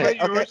 okay, don't okay, say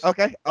yours.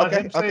 okay, Let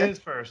him say his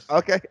first.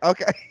 okay.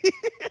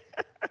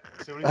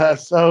 See what he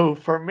says. so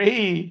for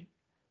me,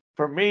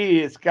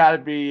 it's got to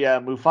be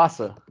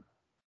Mufasa.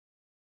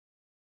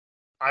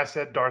 I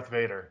said Darth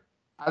Vader.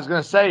 I was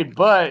gonna say,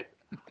 but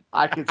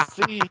I could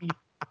see.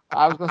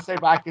 I was gonna say,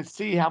 but I could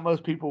see how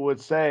most people would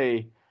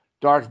say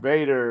Darth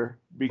Vader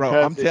Bro,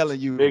 because I'm it's telling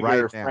you bigger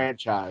right now.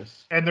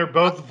 franchise. And they're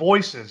both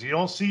voices. You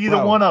don't see either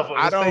Bro, one of them.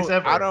 I His face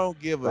ever. don't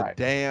give a Right.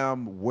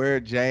 damn where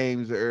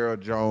James Earl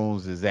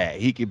Jones is at.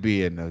 He could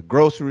be in the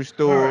grocery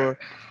store. Right.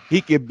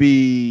 He could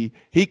be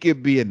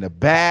in the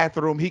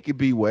bathroom. He could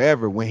be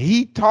wherever. When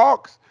he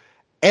talks,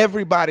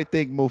 everybody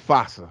think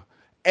Mufasa.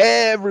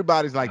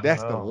 Everybody's like,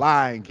 that's the Oh.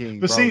 Lion King,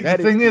 But bro. see, the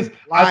That thing is,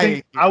 I Lion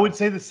think I King. would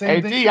say the same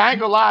Hey thing. D, I ain't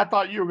gonna lie. I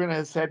thought you were gonna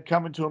have said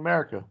 "Coming to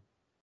America."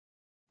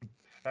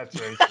 That's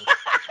racist.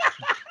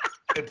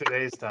 In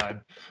today's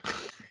time.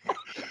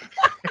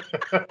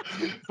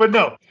 But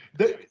no,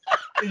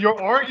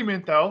 your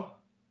argument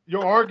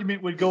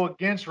would go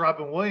against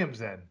Robin Williams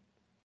then,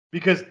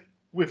 because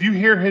if you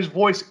hear his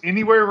voice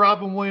anywhere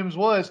Robin Williams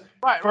was,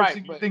 Right, first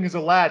thing you think is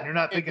Aladdin. You're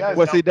not it thinking. does.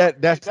 Well, see that's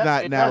It does-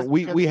 not it now. does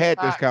We because had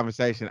he's this not-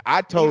 conversation.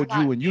 I told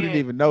not you, and you didn't in-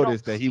 even you don't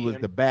notice that he see was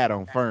him. the bat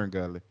on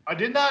Ferngully. I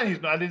did not.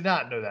 I did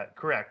not know that.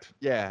 Correct.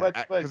 Yeah, But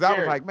because I was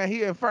Jared, like, man,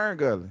 he in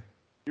Ferngully.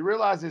 you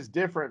realize it's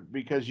different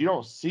because you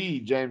don't see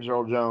James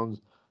Earl Jones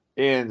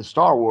in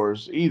Star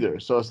Wars either.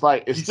 So it's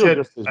like it's He still said,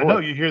 just his I know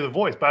voice. you hear the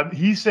voice, but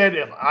he said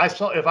if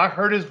I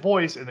heard his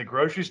voice in the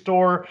grocery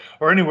store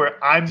or anywhere,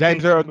 I'm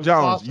James thinking Earl Mufasa.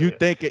 Jones. You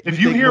think it? If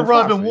you think hear Mufasa,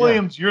 Robin yeah.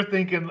 Williams, you're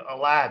thinking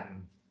Aladdin.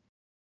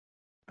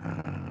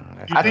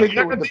 That's You I think think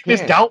you're it would not thinking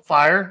Miss depend.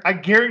 Doubtfire? I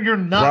guarantee you're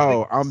not. Bro,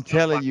 thinking I'm Miss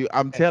telling Doubtfire. you,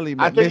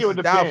 I think it Mrs. would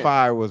depend.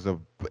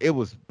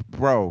 Doubtfire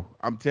bro.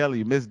 I'm telling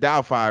you, Miss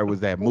Doubtfire was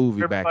that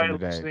movie back in the Everybody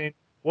day. listening,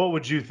 what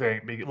would you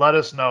think? Let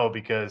us know,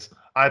 because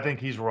I think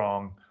he's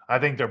wrong. I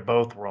think they're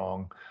both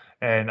wrong.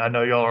 And I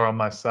know y'all are on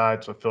my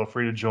side, so feel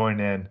free to join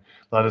in.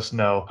 Let us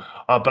know.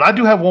 But I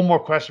do have one more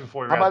question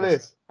for you. How about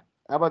this?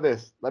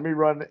 Let me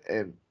run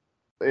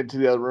into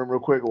the other room real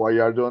quick while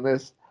y'all are doing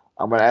this.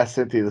 I'm gonna ask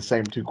Cynthia the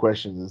same two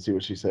questions and see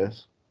what she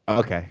says.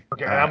 Okay.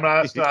 Okay, all and I'm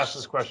right. going to ask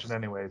this question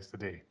anyways to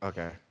D.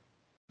 Okay.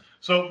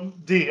 So,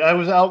 D, I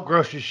was out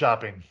grocery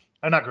shopping.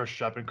 Not grocery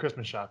shopping,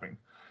 Christmas shopping.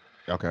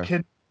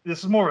 Okay. This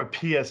is more of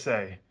a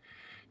PSA.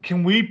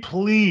 Can we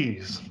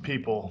please,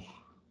 people,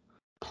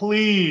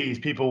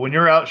 when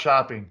you're out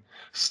shopping,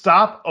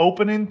 stop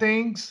opening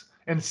things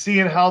and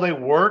seeing how they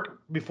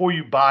work before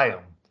you buy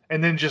them,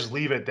 and then just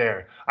leave it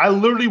there. I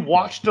literally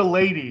watched a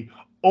lady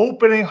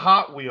open a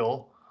Hot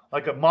Wheel,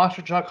 like a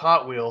monster truck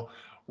Hot Wheel,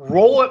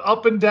 roll it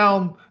up and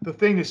down the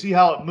thing to see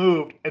how it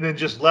moved, and then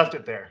just left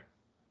it there.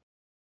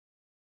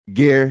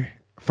 Gary,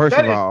 first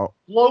That of all,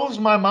 blows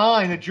my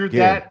mind that you're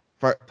Gary,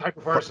 that type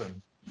of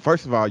person.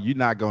 First of all, you're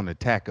not going to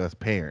attack us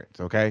parents,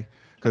 okay?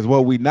 Because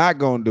what we're not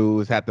going to do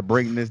is have to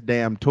bring this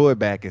damn toy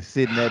back and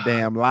sit in that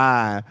damn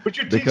line But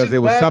you're because teaching it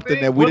was bad something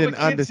things. that we What if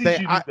didn't a kid sees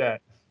understand. you do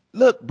that?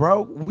 Look,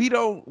 bro, we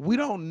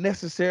don't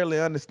necessarily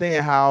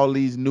understand how all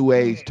these new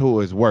age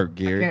toys work,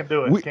 Gary. I can't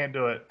do it. Can't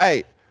do it.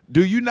 Hey,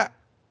 do you not?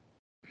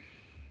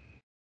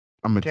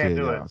 I'm gonna Can't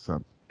tell do y'all it.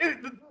 something.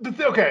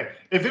 Okay,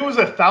 if it was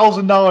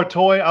 $1,000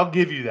 toy, I'll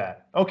give you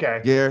that.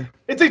 Okay. Gary,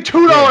 It's a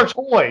 $2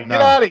 toy. No.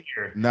 Get out of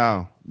here.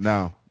 no.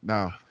 No.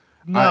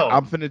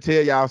 I'm finna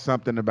tell y'all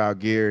something about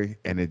Gary,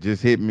 and it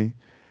just hit me.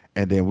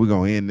 And then we're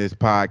gonna end this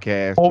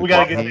podcast. Well, we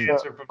gotta get because the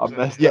answer from I'm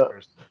messed Cynthia up.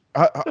 first.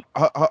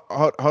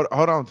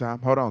 Hold on,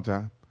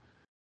 time.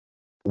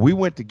 We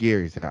went to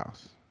Gary's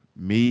house,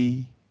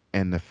 me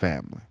and the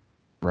family,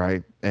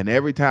 right? And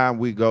every time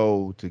we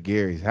go to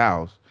Gary's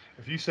house,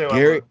 If you say what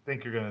Gary- I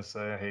think you're gonna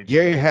say, I hate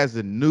Gary you. has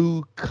a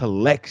new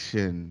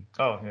collection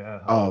Oh yeah.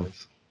 of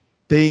Always.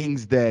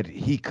 things that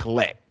he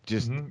collect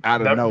just Mhm.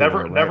 out of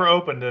nowhere. Never right?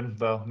 opened them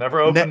though. Never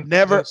opened.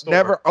 Never in the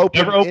store. opened.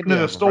 Never opened any in the of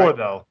them, store right?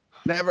 though.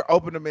 Never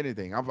opened them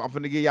anything. I'm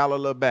gonna give y'all a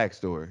little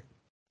backstory.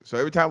 So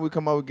every time we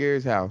come over to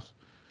Gary's house,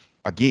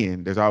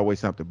 again, there's always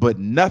something, but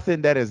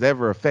nothing that has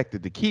ever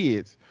affected the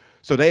kids.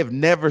 So they've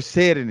never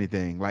said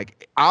anything.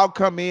 Like I'll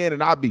come in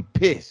and I'll be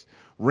pissed,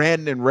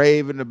 ranting and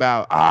raving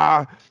about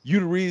you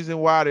the reason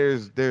why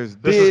there's This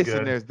this is good.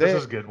 and there's This that.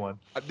 is a good one.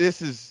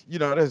 This is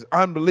that's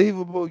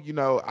unbelievable.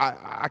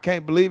 I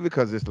can't believe it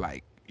because it's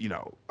like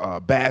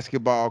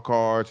basketball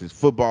cards, his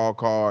football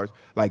cards.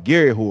 Like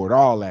Gary hoard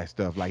all that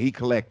stuff. Like he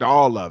collect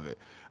all of it,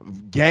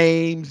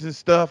 games and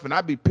stuff. And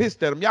I'd be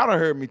pissed at him. Y'all done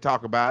heard me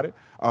talk about it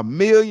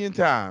 1,000,000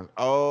 times.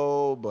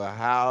 Oh, but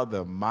how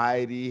the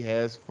mighty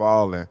has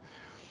fallen,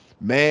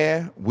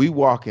 man. We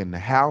walk in the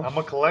house. I'm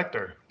a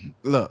collector.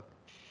 Look,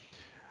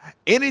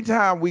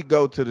 anytime we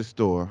go to the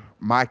store,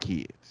 my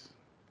kids,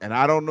 and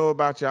I don't know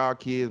about y'all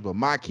kids, but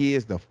my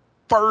kids, the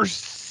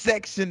first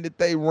section that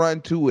they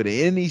run to at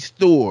any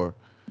store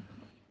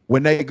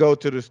when they go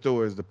to the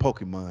store is the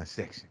Pokemon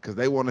section because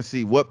they want to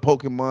see what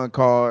Pokemon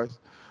cards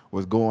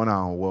was going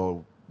on.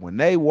 Well, when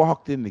they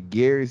walked into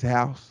Gary's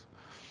house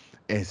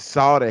and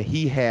saw that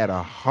he had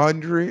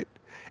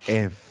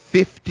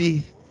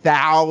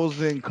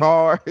 50,000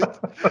 cards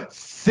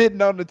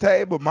sitting on the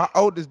table. My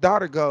oldest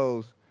daughter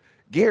goes,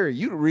 Gary,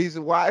 you the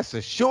reason why it's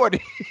a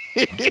shortage.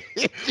 She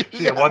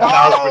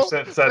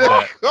 1,000% said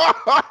that.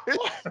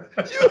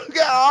 You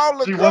got all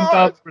the She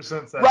cards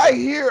 1,000% said right that.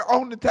 here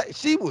on the table.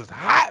 She was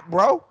hot,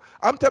 bro.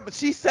 I'm talking.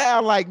 She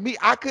sound like me.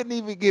 I couldn't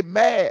even get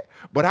mad,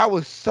 but I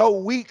was so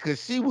weak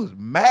because she was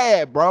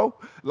mad, bro.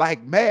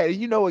 Like mad.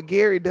 You know what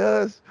Gary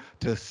does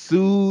to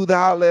soothe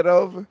all that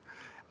over?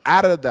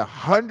 Out of the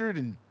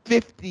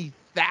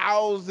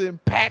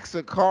 150,000 packs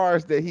of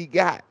cards that he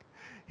got,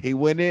 he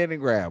went in and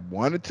grabbed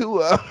one or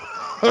two of them.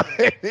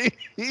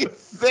 He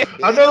said,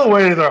 I know the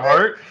way to their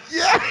heart.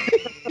 yeah.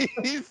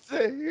 He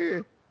said,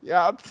 here,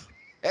 y'all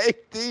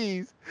take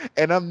these.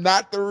 And I'm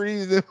not the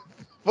reason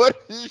for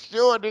the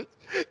shortage.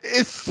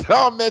 It's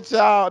some at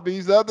y'all,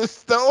 these other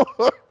stores.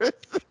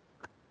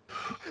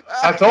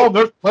 I told them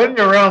there's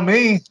plenty around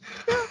me.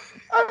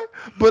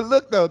 But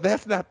look though,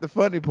 that's not the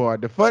funny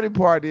part. The funny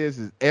part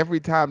is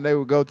every time they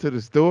would go to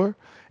the store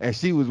and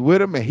she was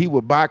with him and he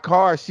would buy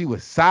cars, she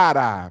would side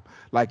eye him.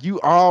 Like you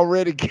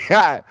already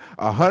got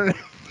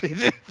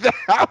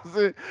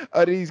 150,000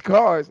 of these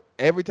cards.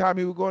 Every time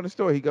he would go in the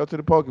store, he'd go to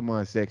the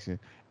Pokemon section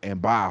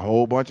and buy a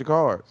whole bunch of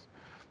cards.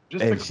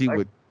 Just And because she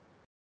would,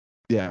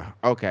 yeah,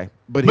 okay.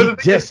 But But he the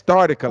thing just is,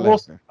 started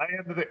collecting.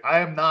 I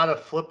am not a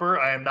flipper.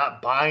 I am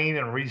not buying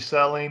and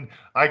reselling.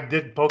 I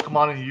did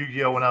Pokemon and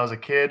Yu-Gi-Oh when I was a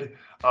kid,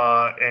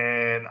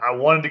 and I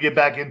wanted to get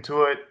back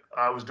into it.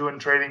 I was doing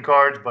trading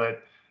cards,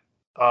 but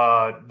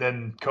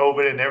then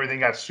COVID and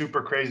everything got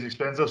super crazy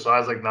expensive. So I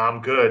was like, "Nah,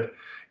 I'm good."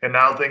 And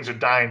now things are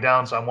dying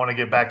down, so I want to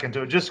get back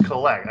into it. Just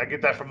collect. I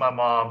get that from my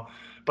mom,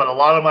 but a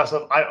lot of my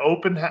stuff, I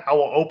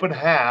will open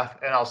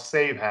half and I'll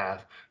save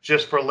half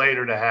just for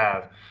later to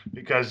have,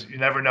 because you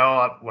never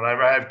know.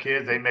 Whenever I have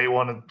kids, they may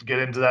want to get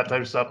into that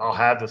type of stuff. I'll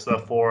have the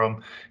stuff for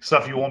them.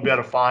 Stuff you won't be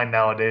able to find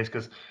nowadays,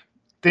 because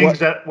things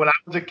that when I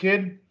was a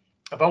kid,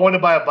 if I wanted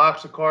to buy a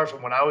box of cards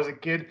from when I was a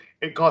kid,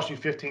 it cost you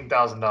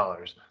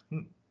 $15,000.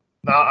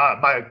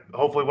 Now,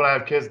 hopefully when I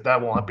have kids,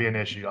 that won't be an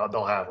issue.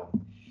 They'll have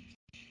them.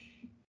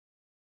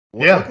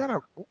 Yeah.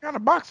 What kind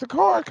of box of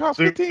cards cost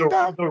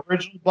 $15,000? The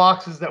original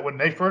boxes that when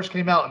they first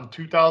came out in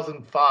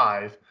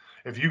 2005,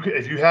 if you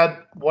had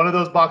one of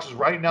those boxes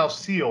right now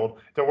sealed,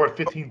 they're worth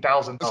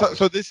 $15,000.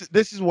 So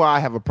this is why I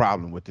have a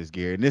problem with this,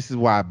 Gary, and this is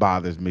why it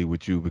bothers me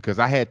with you, because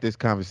I had this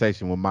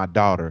conversation with my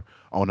daughter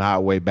on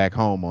our way back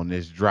home on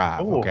this drive.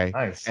 Ooh, okay,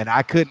 nice. and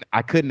I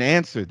couldn't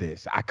answer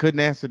this. I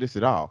couldn't answer this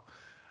at all.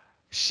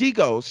 She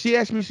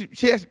asked me,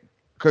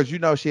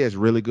 because she has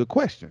really good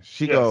questions.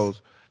 She Yes.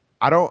 goes,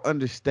 I don't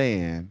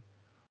understand.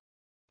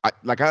 I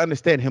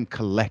understand him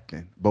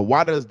collecting, but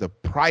why does the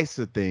price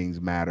of things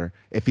matter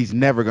if he's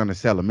never going to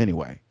sell them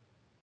anyway?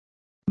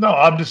 No,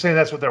 I'm just saying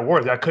that's what they're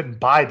worth. I couldn't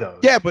buy those.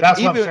 Yeah, but that's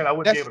what I'm saying. I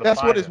wouldn't be able to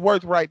that's buy what it's them.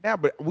 worth right now.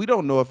 But we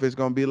don't know if it's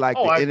going to be like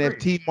Oh, the I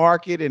NFT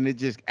market and it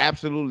just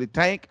absolutely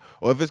tank,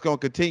 or if it's going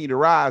to continue to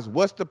rise.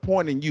 What's the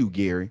point in you,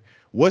 Gary?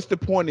 What's the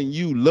point in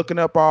you looking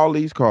up all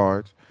these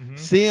cards,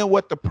 seeing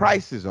what the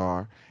prices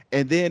are,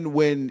 and then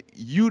when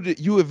you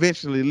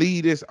eventually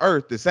leave this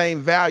earth, the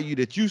same value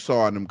that you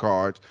saw in them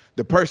cards,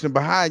 the person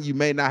behind you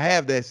may not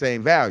have that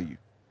same value.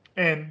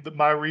 And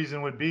my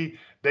reason would be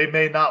they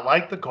may not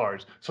like the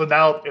cards. So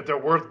now if they're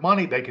worth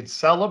money, they can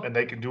sell them and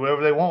they can do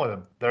whatever they want with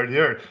them. They're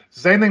there.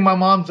 Same thing my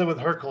mom said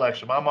with her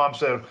collection. My mom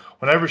said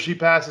whenever she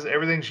passes,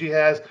 everything she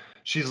has,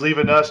 she's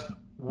leaving us.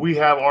 We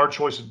have our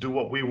choice to do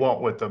what we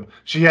want with them.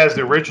 She has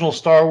the original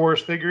Star Wars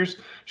figures.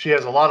 She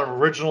has a lot of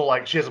original,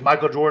 like she has a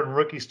Michael Jordan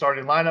rookie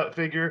starting lineup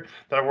figure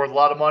that are worth a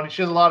lot of money.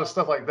 She has a lot of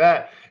stuff like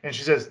that. And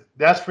she says,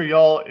 that's for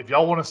y'all. If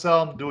y'all want to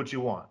sell them, do what you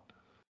want.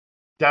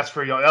 That's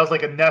for y'all. That was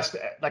like a nest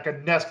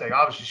egg.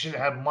 Obviously, she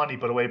didn't have money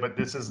put away, but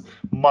this is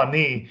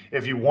money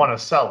if you want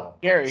to sell them.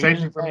 Gary, same here's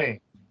thing the for thing.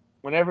 me.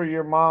 Whenever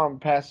your mom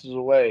passes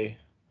away,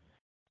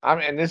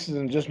 and this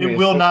isn't just me. It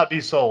will not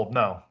be sold.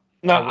 No.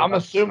 No, I will I'm not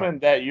assuming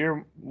that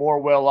you're more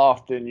well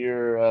off than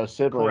your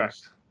siblings.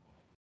 Correct.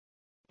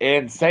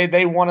 And say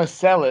they want to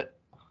sell it,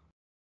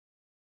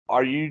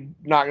 are you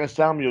not going to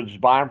sell them? You'll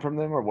just buy them from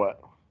them, or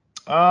what?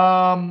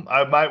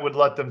 I would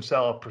let them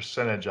sell a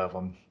percentage of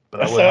them,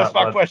 but So that's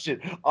my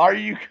question. Are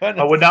you going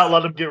to? I would not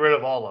let them get rid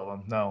of all of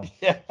them. No.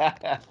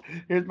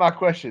 Here's my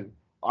question: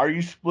 are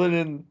you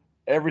splitting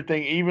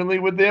everything evenly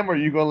with them, or are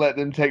you going to let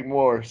them take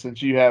more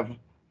since you have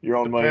your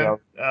own money?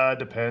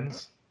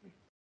 Depends.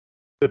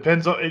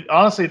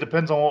 Honestly, it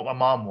depends on what my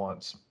mom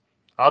wants.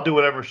 I'll do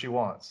whatever she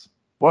wants.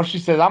 Well, she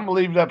says, I'm going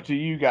to leave it up to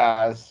you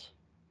guys.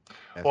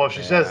 Well, if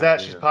she says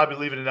that, she's probably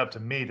leaving it up to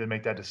me to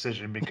make that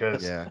decision,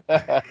 because Yeah.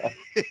 and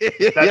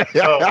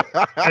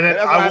then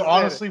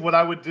honestly, what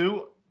I would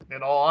do,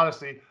 in all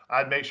honesty,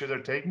 I'd make sure they're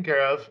taken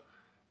care of.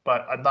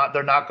 But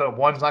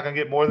one's not gonna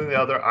get more than the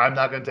other. I'm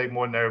not gonna take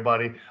more than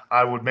everybody.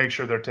 I would make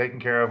sure they're taken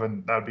care of,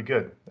 and that would be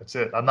good. That's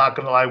it.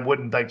 I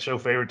wouldn't like show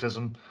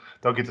favoritism.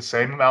 They'll get the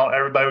same amount.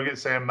 Everybody will get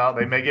the same amount.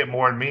 They may get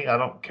more than me. I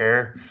don't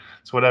care.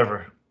 It's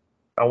whatever.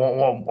 I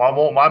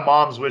want my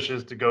mom's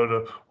wishes to go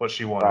to what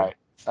she wanted. Right.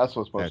 That's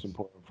what's most That's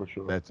important for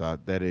sure.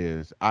 that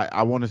is.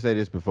 I want to say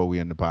this before we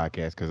end the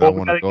podcast because I Well, we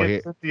want got to to go get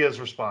ahead. Cynthia's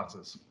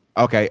responses.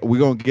 Okay, we're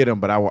gonna get them,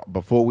 but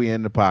before we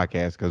end the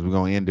podcast because we're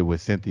gonna end it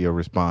with Cynthia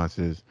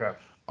responses Okay.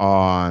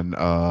 on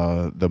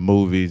the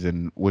movies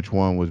and which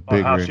one was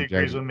On how bigger she and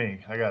agrees James. with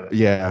me. I got it.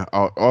 Yeah,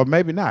 or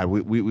maybe not.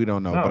 We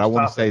don't know. No, But I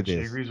want to stop say it. She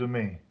this agrees with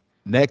me.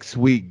 next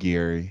week,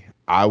 Gary.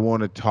 I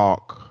want to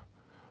talk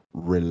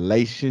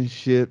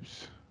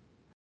relationships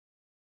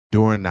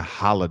during the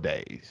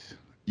holidays.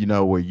 You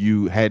know, where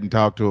you hadn't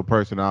talked to a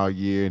person all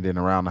year, and then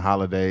around the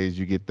holidays,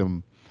 you get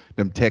them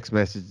text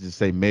messages that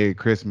say Merry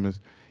Christmas.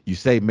 You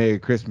say Merry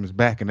Christmas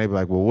back, and they be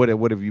like, "Well,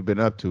 what have you been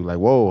up to?" Like,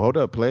 whoa, hold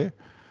up, player.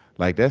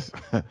 Like that's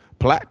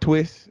plot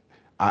twist.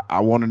 I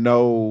want to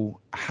know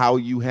how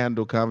you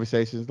handle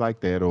conversations like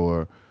that,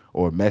 or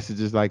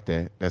messages like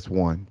that. That's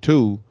one.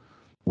 Two,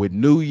 with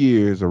New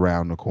Year's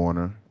around the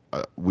corner,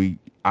 we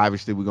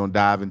obviously we're gonna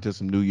dive into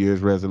some New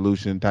Year's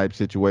resolution type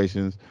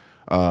situations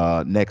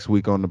next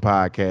week on the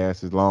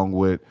podcast, along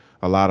with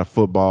a lot of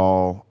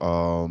football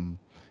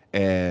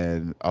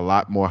and a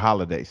lot more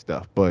holiday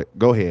stuff. But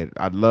go ahead.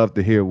 I'd love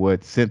to hear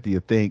what Cynthia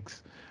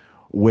thinks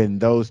when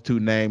those two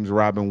names,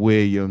 Robin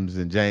Williams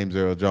and James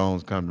Earl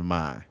Jones, come to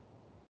mind.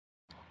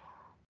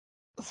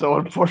 So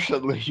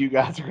unfortunately, you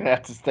guys are gonna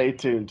have to stay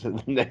tuned to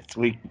the next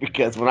week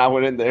because when I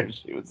went in there,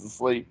 she was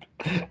asleep,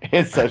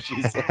 and so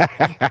she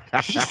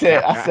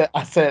said,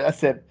 I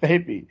said,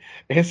 baby,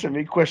 answer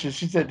me questions.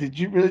 She said, did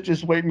you really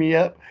just wake me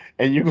up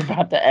and you were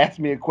about to ask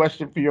me a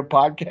question for your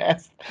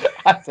podcast?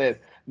 I said,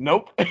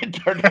 nope, and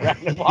turned around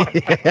and walked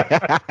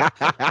out.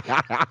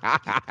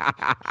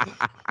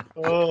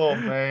 Oh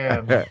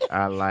man.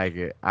 I like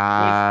it. Which,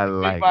 I if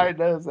like anybody it.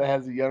 knows that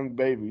has a young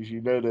baby,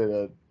 you know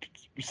that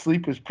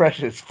sleep is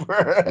precious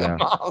for Yeah.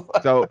 moms.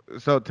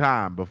 So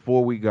time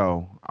before we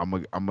go, I'm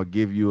gonna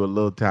give you a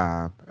little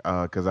time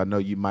because I know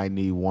you might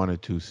need 1 or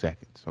 2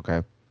 seconds.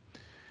 Okay.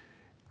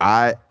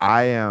 I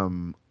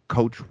am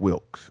Coach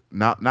Wilkes.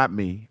 Not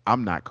me.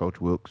 I'm not Coach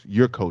Wilkes.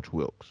 You're Coach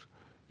Wilkes.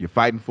 You're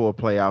fighting for a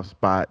playoff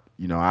spot.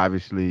 You know,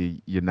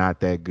 obviously you're not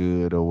that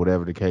good or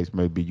whatever the case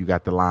may be. You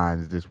got the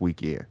Lions this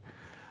weekend.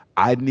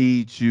 I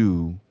need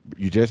you.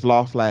 You just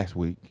lost last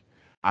week.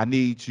 I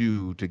need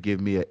you to give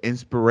me an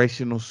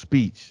inspirational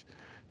speech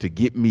to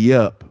get me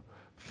up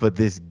for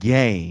this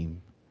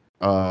game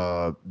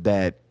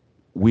that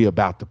we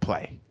about to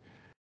play.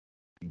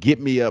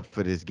 Get me up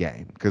for this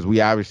game because we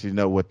obviously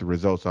know what the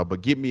results are.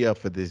 But get me up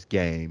for this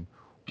game.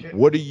 Can,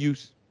 What are you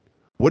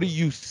What are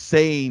you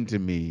saying to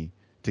me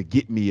to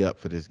get me up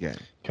for this game?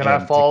 can I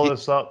And to follow get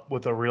this up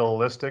with a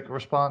realistic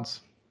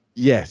response?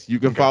 Yes, you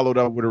can Okay. follow it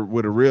up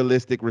with a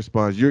realistic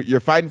response.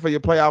 You're fighting for your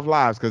playoff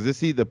lives because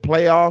it's either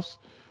playoffs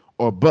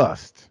or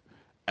bust.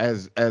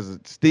 As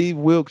Steve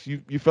Wilkes,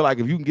 you feel like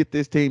if you can get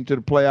this team to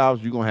the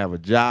playoffs, you're gonna have a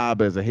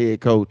job as a head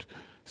coach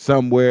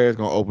somewhere. It's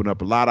gonna open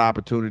up a lot of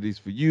opportunities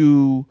for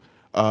you.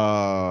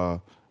 Uh,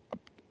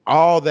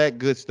 all that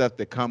good stuff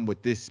that come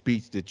with this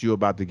speech that you're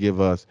about to give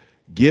us.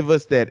 Give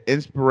us that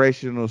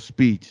inspirational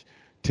speech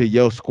to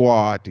your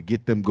squad to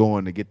get them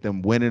going, to get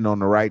them winning on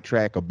the right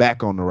track or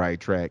back on the right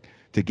track,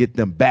 to get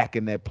them back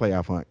in that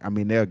playoff hunt. I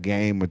mean, they're a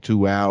game or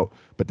two out,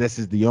 but this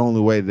is the only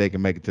way they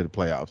can make it to the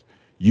playoffs.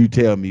 You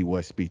tell me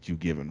what speech you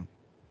giving them,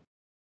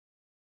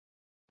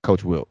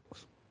 Coach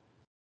Wilkes.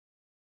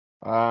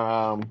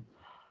 Um,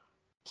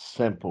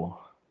 Simple.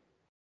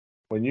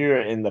 When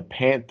you're in the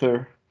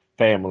Panther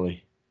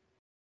family,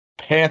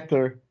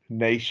 Panther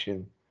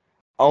Nation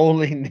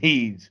only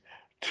needs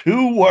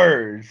 2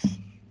 words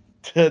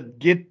to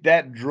get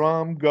that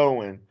drum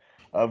going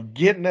of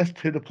getting us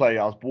to the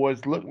playoffs.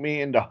 Boys, look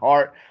me in the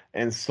heart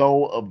and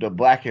soul of the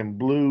black and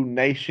blue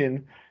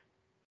nation.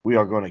 We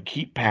are going to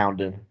keep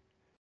pounding.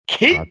 I,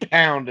 Keep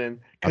pounding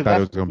I because thought it that's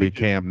was what gonna we be do.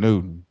 Cam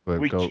Newton, but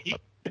We go. keep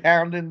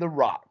pounding the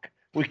rock.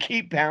 We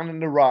keep pounding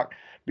the rock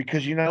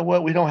because you know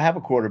what? We don't have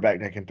a quarterback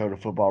that can throw the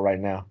football right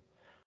now.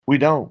 We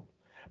don't.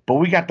 But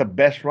we got the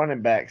best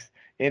running backs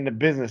in the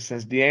business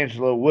since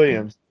D'Angelo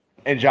Williams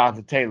and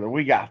Jonathan Taylor.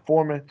 We got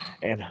Foreman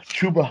and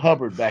Chuba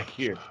Hubbard back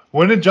here.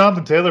 When did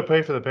Jonathan Taylor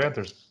play for the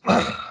Panthers?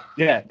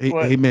 Yeah,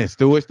 He missed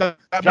Stewart. Stop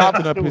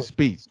Jonathan messing up his Stewart.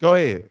 speech. Go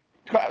ahead.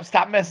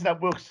 Stop messing up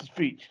Wilkes'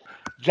 speech.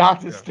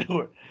 Jonathan Yeah.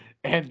 Stewart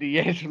and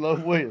D'Angelo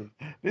Williams.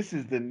 This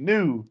is the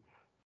new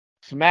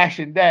smash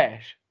and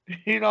dash.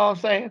 You know what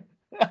I'm saying?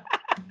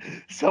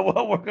 So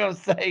what we're gonna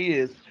say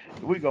is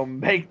we're gonna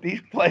make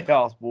these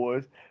playoffs,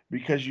 boys,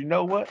 because you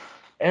know what?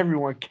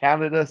 Everyone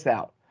counted us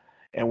out.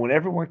 And when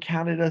everyone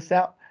counted us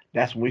out,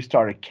 that's when we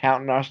started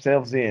counting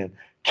ourselves in.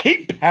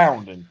 Keep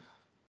pounding.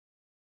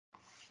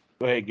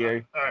 Go ahead,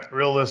 Gary. All right,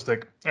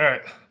 realistic. All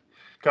right,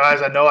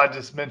 guys. I know I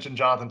just mentioned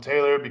Jonathan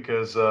Taylor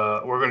because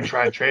we're going to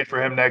try and trade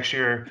for him next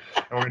year,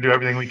 and we're going to do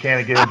everything we can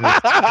to get into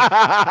this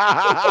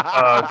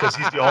because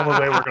he's the only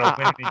way we're going to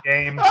win any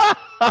games.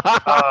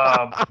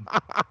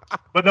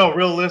 But no,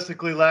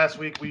 realistically, last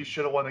week we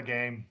should have won the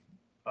game.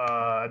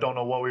 I don't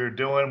know what we were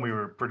doing. We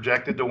were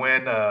projected to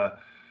win.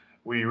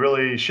 We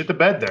really shit the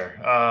bed there.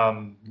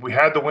 We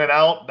had the win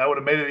out. That would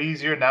have made it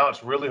easier. Now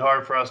it's really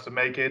hard for us to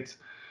make it.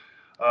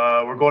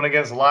 We're going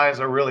against the Lions.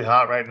 They're really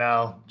hot right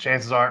now.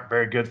 Chances aren't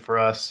very good for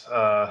us.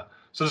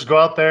 So just go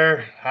out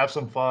there, have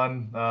some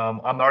fun. I'm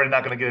already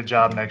not going to get a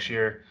job next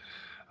year.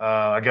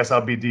 I guess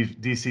I'll be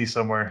DC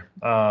somewhere,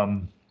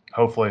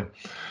 hopefully.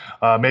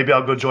 Maybe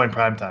I'll go join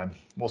Primetime.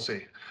 We'll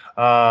see.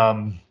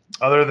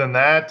 Other than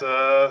that,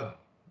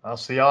 I'll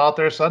see y'all out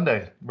there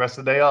Sunday. Rest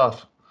of the day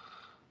off.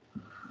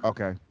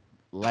 Okay.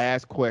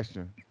 Last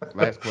question.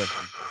 Last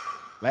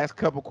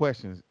couple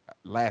questions.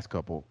 Last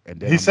couple. And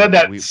then He said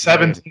that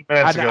 17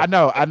 minutes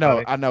ago.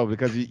 I know,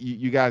 because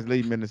you guys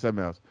lead me into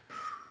something else.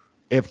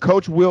 If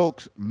Coach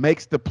Wilks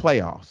makes the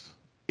playoffs,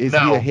 is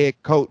he a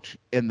head coach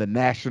in the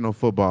National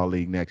Football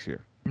League next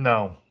year?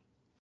 No.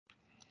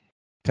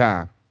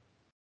 Time.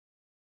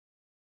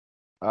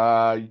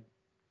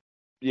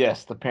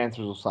 Yes, the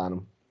Panthers will sign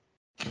him.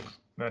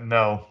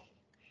 No.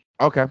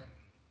 Okay.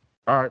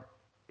 All right.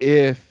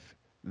 If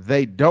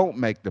they don't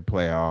make the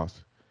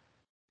playoffs,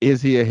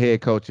 is he a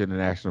head coach in the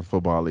National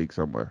Football League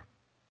somewhere?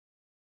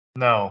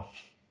 No.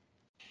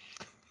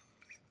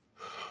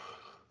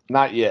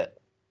 Not yet.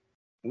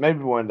 Maybe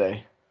one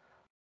day.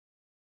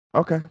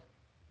 Okay.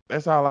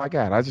 That's all I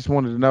got. I just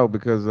wanted to know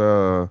because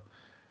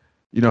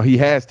he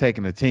has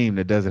taken a team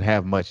that doesn't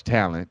have much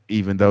talent,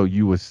 even though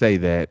you would say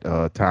that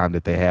time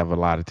that they have a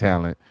lot of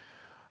talent.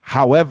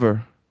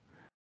 However,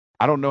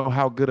 I don't know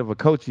how good of a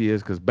coach he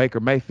is because Baker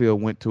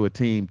Mayfield went to a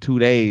team 2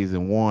 days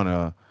and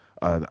won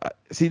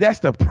see, that's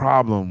the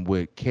problem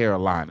with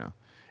Carolina,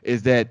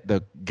 is that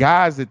the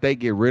guys that they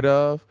get rid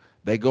of,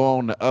 they go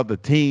on to other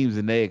teams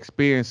and they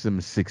experience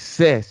some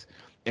success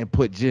and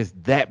put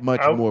just that much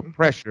more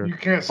pressure. You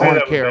can't say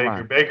that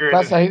Carolina. with Baker.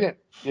 That's he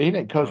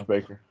didn't coach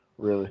Baker,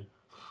 really.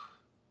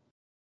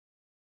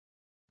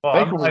 Well,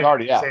 Baker was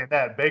already out. Saying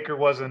that Baker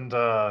wasn't.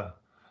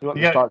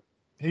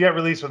 He got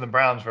released from the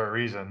Browns for a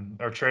reason,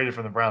 or traded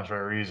from the Browns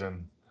for a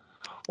reason.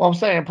 Well, I'm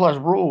saying, plus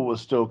Rule was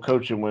still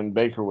coaching when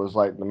Baker was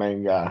like the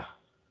main guy.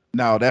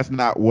 No, that's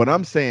not what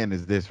I'm saying.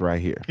 Is this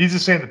right here? He's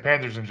just saying the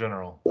Panthers in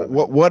general.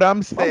 What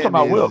I'm saying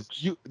about is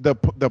Wilkes.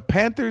 the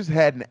Panthers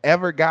hadn't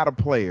ever got a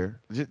player.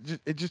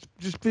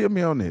 Just feel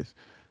me on this.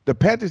 The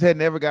Panthers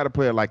hadn't ever got a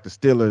player like the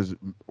Steelers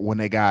when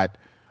they got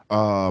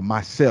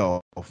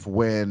myself,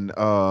 when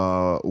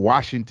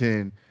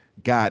Washington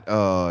got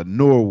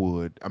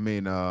Norwood. I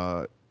mean,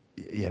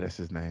 yeah, that's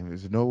his name.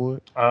 Is it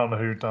Norwood? I don't know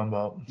who you're talking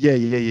about.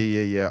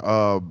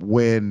 Yeah.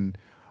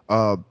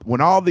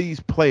 When all these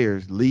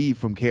players leave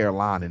from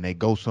Carolina and they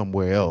go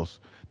somewhere else,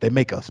 they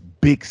make a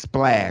big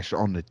splash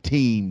on the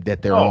team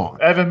that they're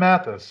on. Evan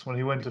Mathis when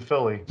he went to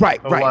Philly.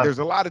 Right. There's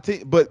a lot of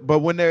teams, but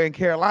when they're in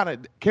Carolina,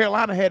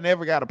 Carolina hadn't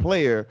ever got a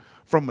player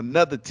from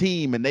another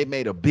team and they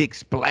made a big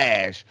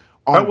splash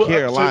on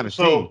Carolina's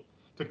team.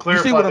 To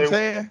clarify, you see what I'm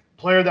saying?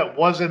 Player that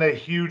wasn't a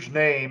huge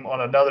name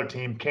on another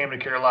team came to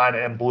Carolina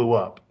and blew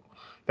up.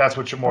 That's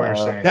what you're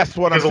saying. That's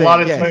what I'm saying. Because a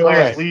lot of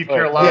players leave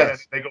Carolina and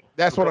they go.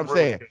 That's what I'm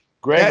saying.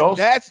 Greg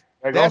Olsen.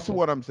 That's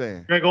what I'm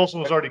saying. Greg Olsen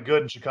was already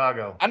good in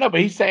Chicago. I know,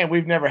 but he's saying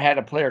we've never had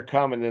a player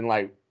come and then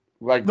like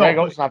Greg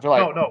Olsen. I feel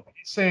like no.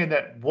 He's saying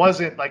that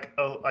wasn't like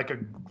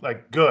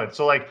good.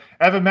 So like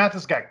Evan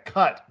Mathis got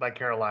cut by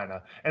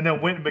Carolina and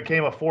then went and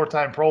became a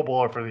 4-time Pro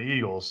Bowler for the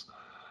Eagles.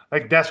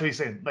 Like that's what he's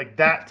saying. Like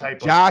that type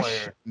of player.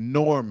 Josh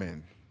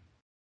Norman,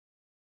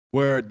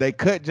 where they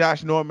cut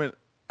Josh Norman.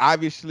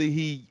 Obviously,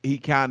 he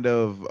kind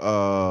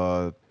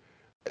of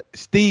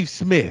Steve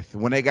Smith,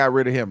 when they got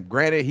rid of him.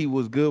 Granted, he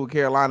was good with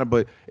Carolina,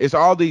 but it's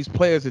all these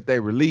players that they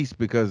release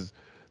because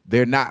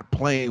they're not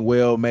playing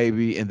well,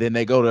 maybe, and then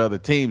they go to other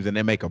teams and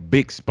they make a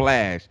big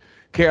splash.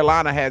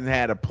 Carolina hasn't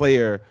had a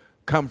player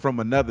come from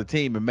another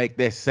team and make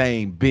that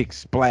same big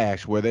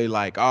splash where they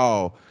like,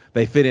 oh,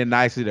 they fit in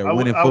nicely, they're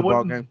winning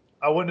football games.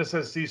 I wouldn't have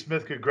said Steve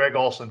Smith because Greg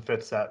Olsen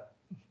fits that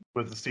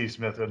with the Steve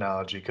Smith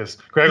analogy, because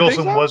Greg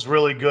Olsen was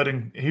really good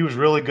and he was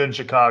really good in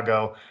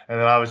Chicago, and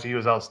then obviously he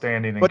was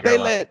outstanding in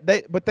Carolina.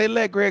 They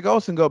let Greg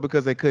Olsen go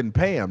because they couldn't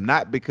pay him,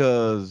 not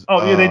because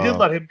they did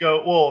let him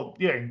go. Well,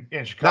 yeah,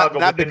 in Chicago,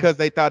 not because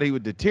they thought he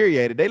would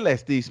deteriorate. They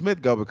let Steve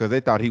Smith go because they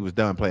thought he was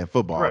done playing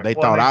football. Right. They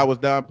thought I was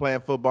done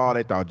playing football.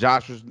 They thought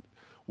Josh was.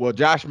 Well,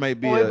 Josh may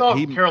be. They thought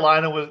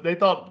Carolina was. They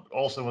thought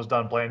Olsen was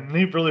done playing, and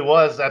he really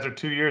was. After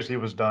 2 years, he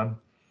was done.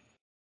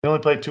 He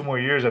only played 2 more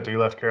years after he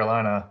left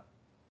Carolina.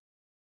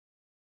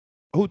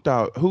 Who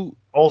thought? Who?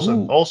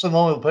 Olsen. Olsen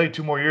only played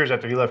 2 more years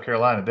after he left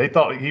Carolina. They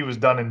thought he was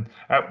done, and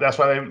that's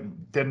why they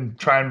didn't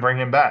try and bring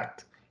him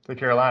back to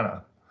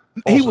Carolina.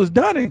 Olsen. He was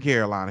done in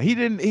Carolina. He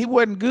didn't. He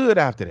wasn't good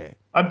after that.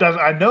 I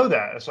know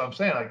that. That's what I'm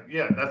saying. Like,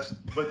 yeah, that's.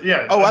 But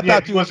yeah. Oh, I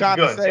thought you were trying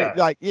to say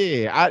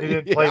he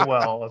didn't play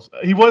well.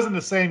 He wasn't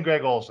the same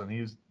Greg Olsen.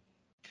 He's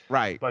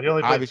right, but he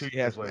only played obviously 2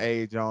 years. He has some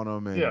age on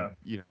him, and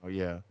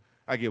yeah.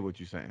 I get what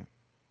you're saying.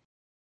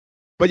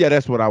 But yeah,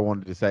 that's what I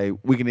wanted to say.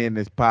 We can end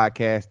this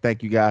podcast.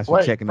 Thank you guys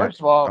for checking out.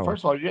 First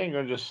of all, you ain't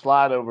gonna just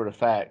slide over the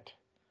fact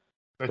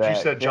that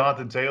you said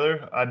Jonathan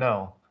Taylor. I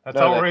know that's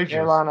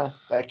outrageous.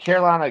 That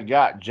Carolina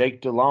got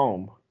Jake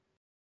Delhomme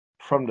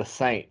from the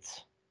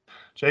Saints.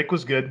 Jake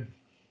was good.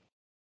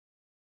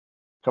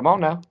 Come on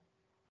now.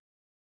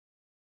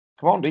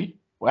 Come on, D.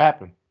 What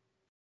happened?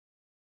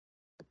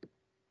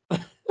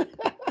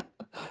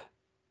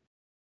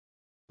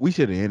 we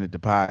should have ended the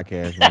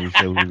podcast when we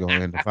said we were going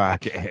to end the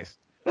podcast.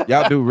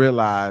 Y'all do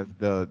realize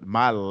the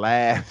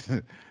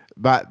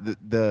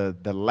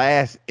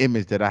last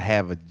image that I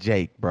have of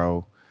Jake,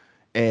 bro,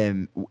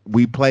 and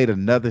we played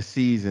another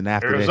season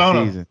after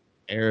that season.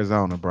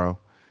 Arizona, bro.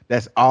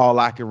 That's all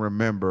I can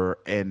remember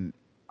and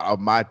of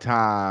my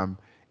time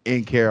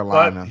in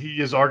Carolina. But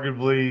he is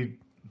arguably,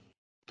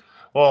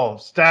 well,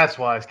 stats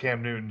wise,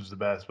 Cam Newton's the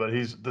best, but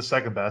he's the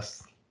second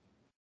best.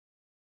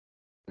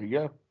 There you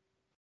go.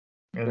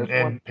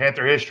 In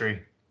Panther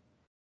history.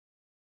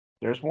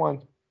 There's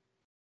one.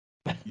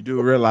 You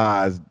do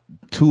realize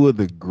two of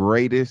the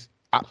greatest,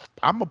 I'm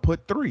going to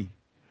put three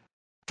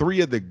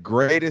of the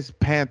greatest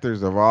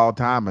Panthers of all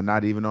time are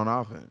not even on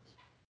offense.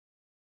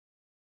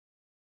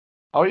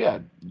 Oh, yeah.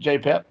 J.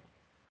 Pep.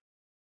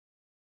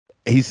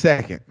 He's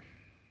second.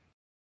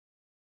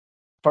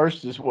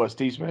 First is what,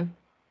 Steve Smith?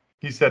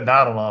 He said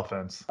not on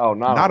offense. Oh,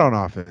 not on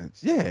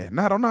offense. Yeah,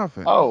 not on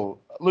offense. Oh,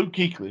 Luke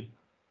Kuechly.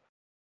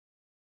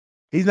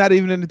 He's not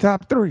even in the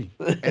top three.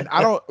 And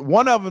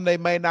one of them they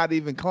may not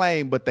even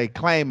claim, but they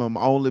claim him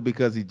only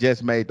because he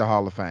just made the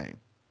Hall of Fame.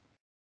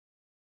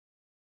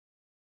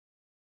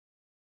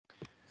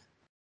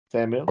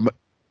 Sam Mills?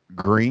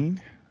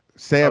 Green?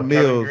 Sam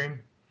Mills.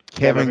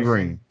 Kevin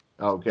Green.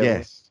 Oh, Kevin.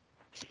 Yes.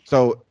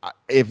 So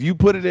if you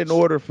put it in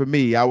order for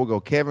me, I would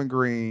go Kevin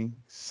Green,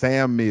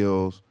 Sam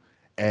Mills,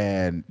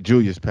 and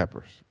Julius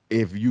Peppers.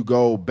 If you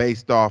go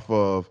based off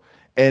of,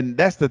 and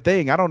that's the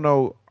thing, I don't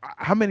know,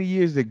 how many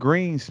years did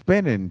Green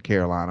spend in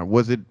Carolina?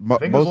 Was it I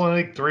think it was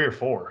only like 3 or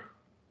 4.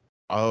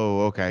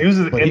 Oh, okay. He was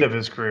at the end of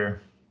his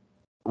career.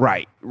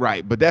 Right.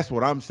 But that's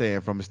what I'm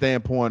saying from a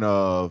standpoint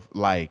of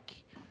like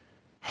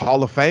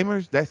Hall of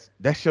Famers.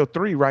 That's your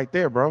 3 right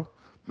there, bro.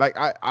 Like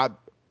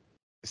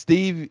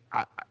Steve,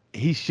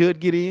 he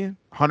should get in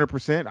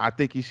 100%. I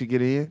think he should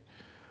get in.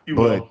 He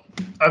will.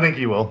 I think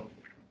he will.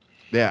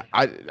 Yeah,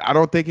 I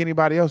don't think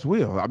anybody else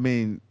will. I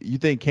mean, you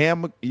think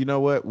Cam? You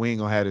know what? We ain't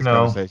gonna have this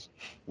conversation.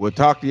 We'll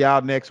talk to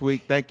y'all next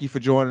week. Thank you for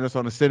joining us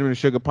on the Cinnamon and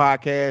Sugar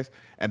Podcast.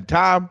 And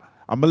Tom,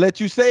 I'm gonna let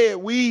you say it.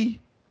 You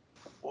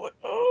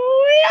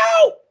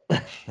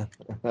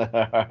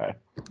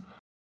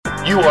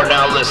are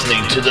now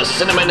listening to the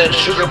Cinnamon and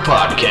Sugar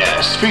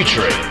Podcast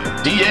featuring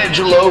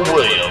D'Angelo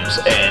Williams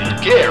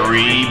and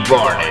Gary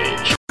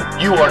Barnage.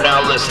 You are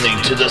now listening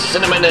to the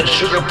Cinnamon and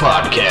Sugar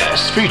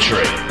Podcast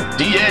featuring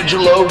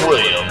D'Angelo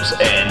Williams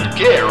and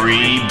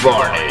Gary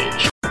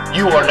Barnage.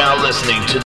 You are now listening to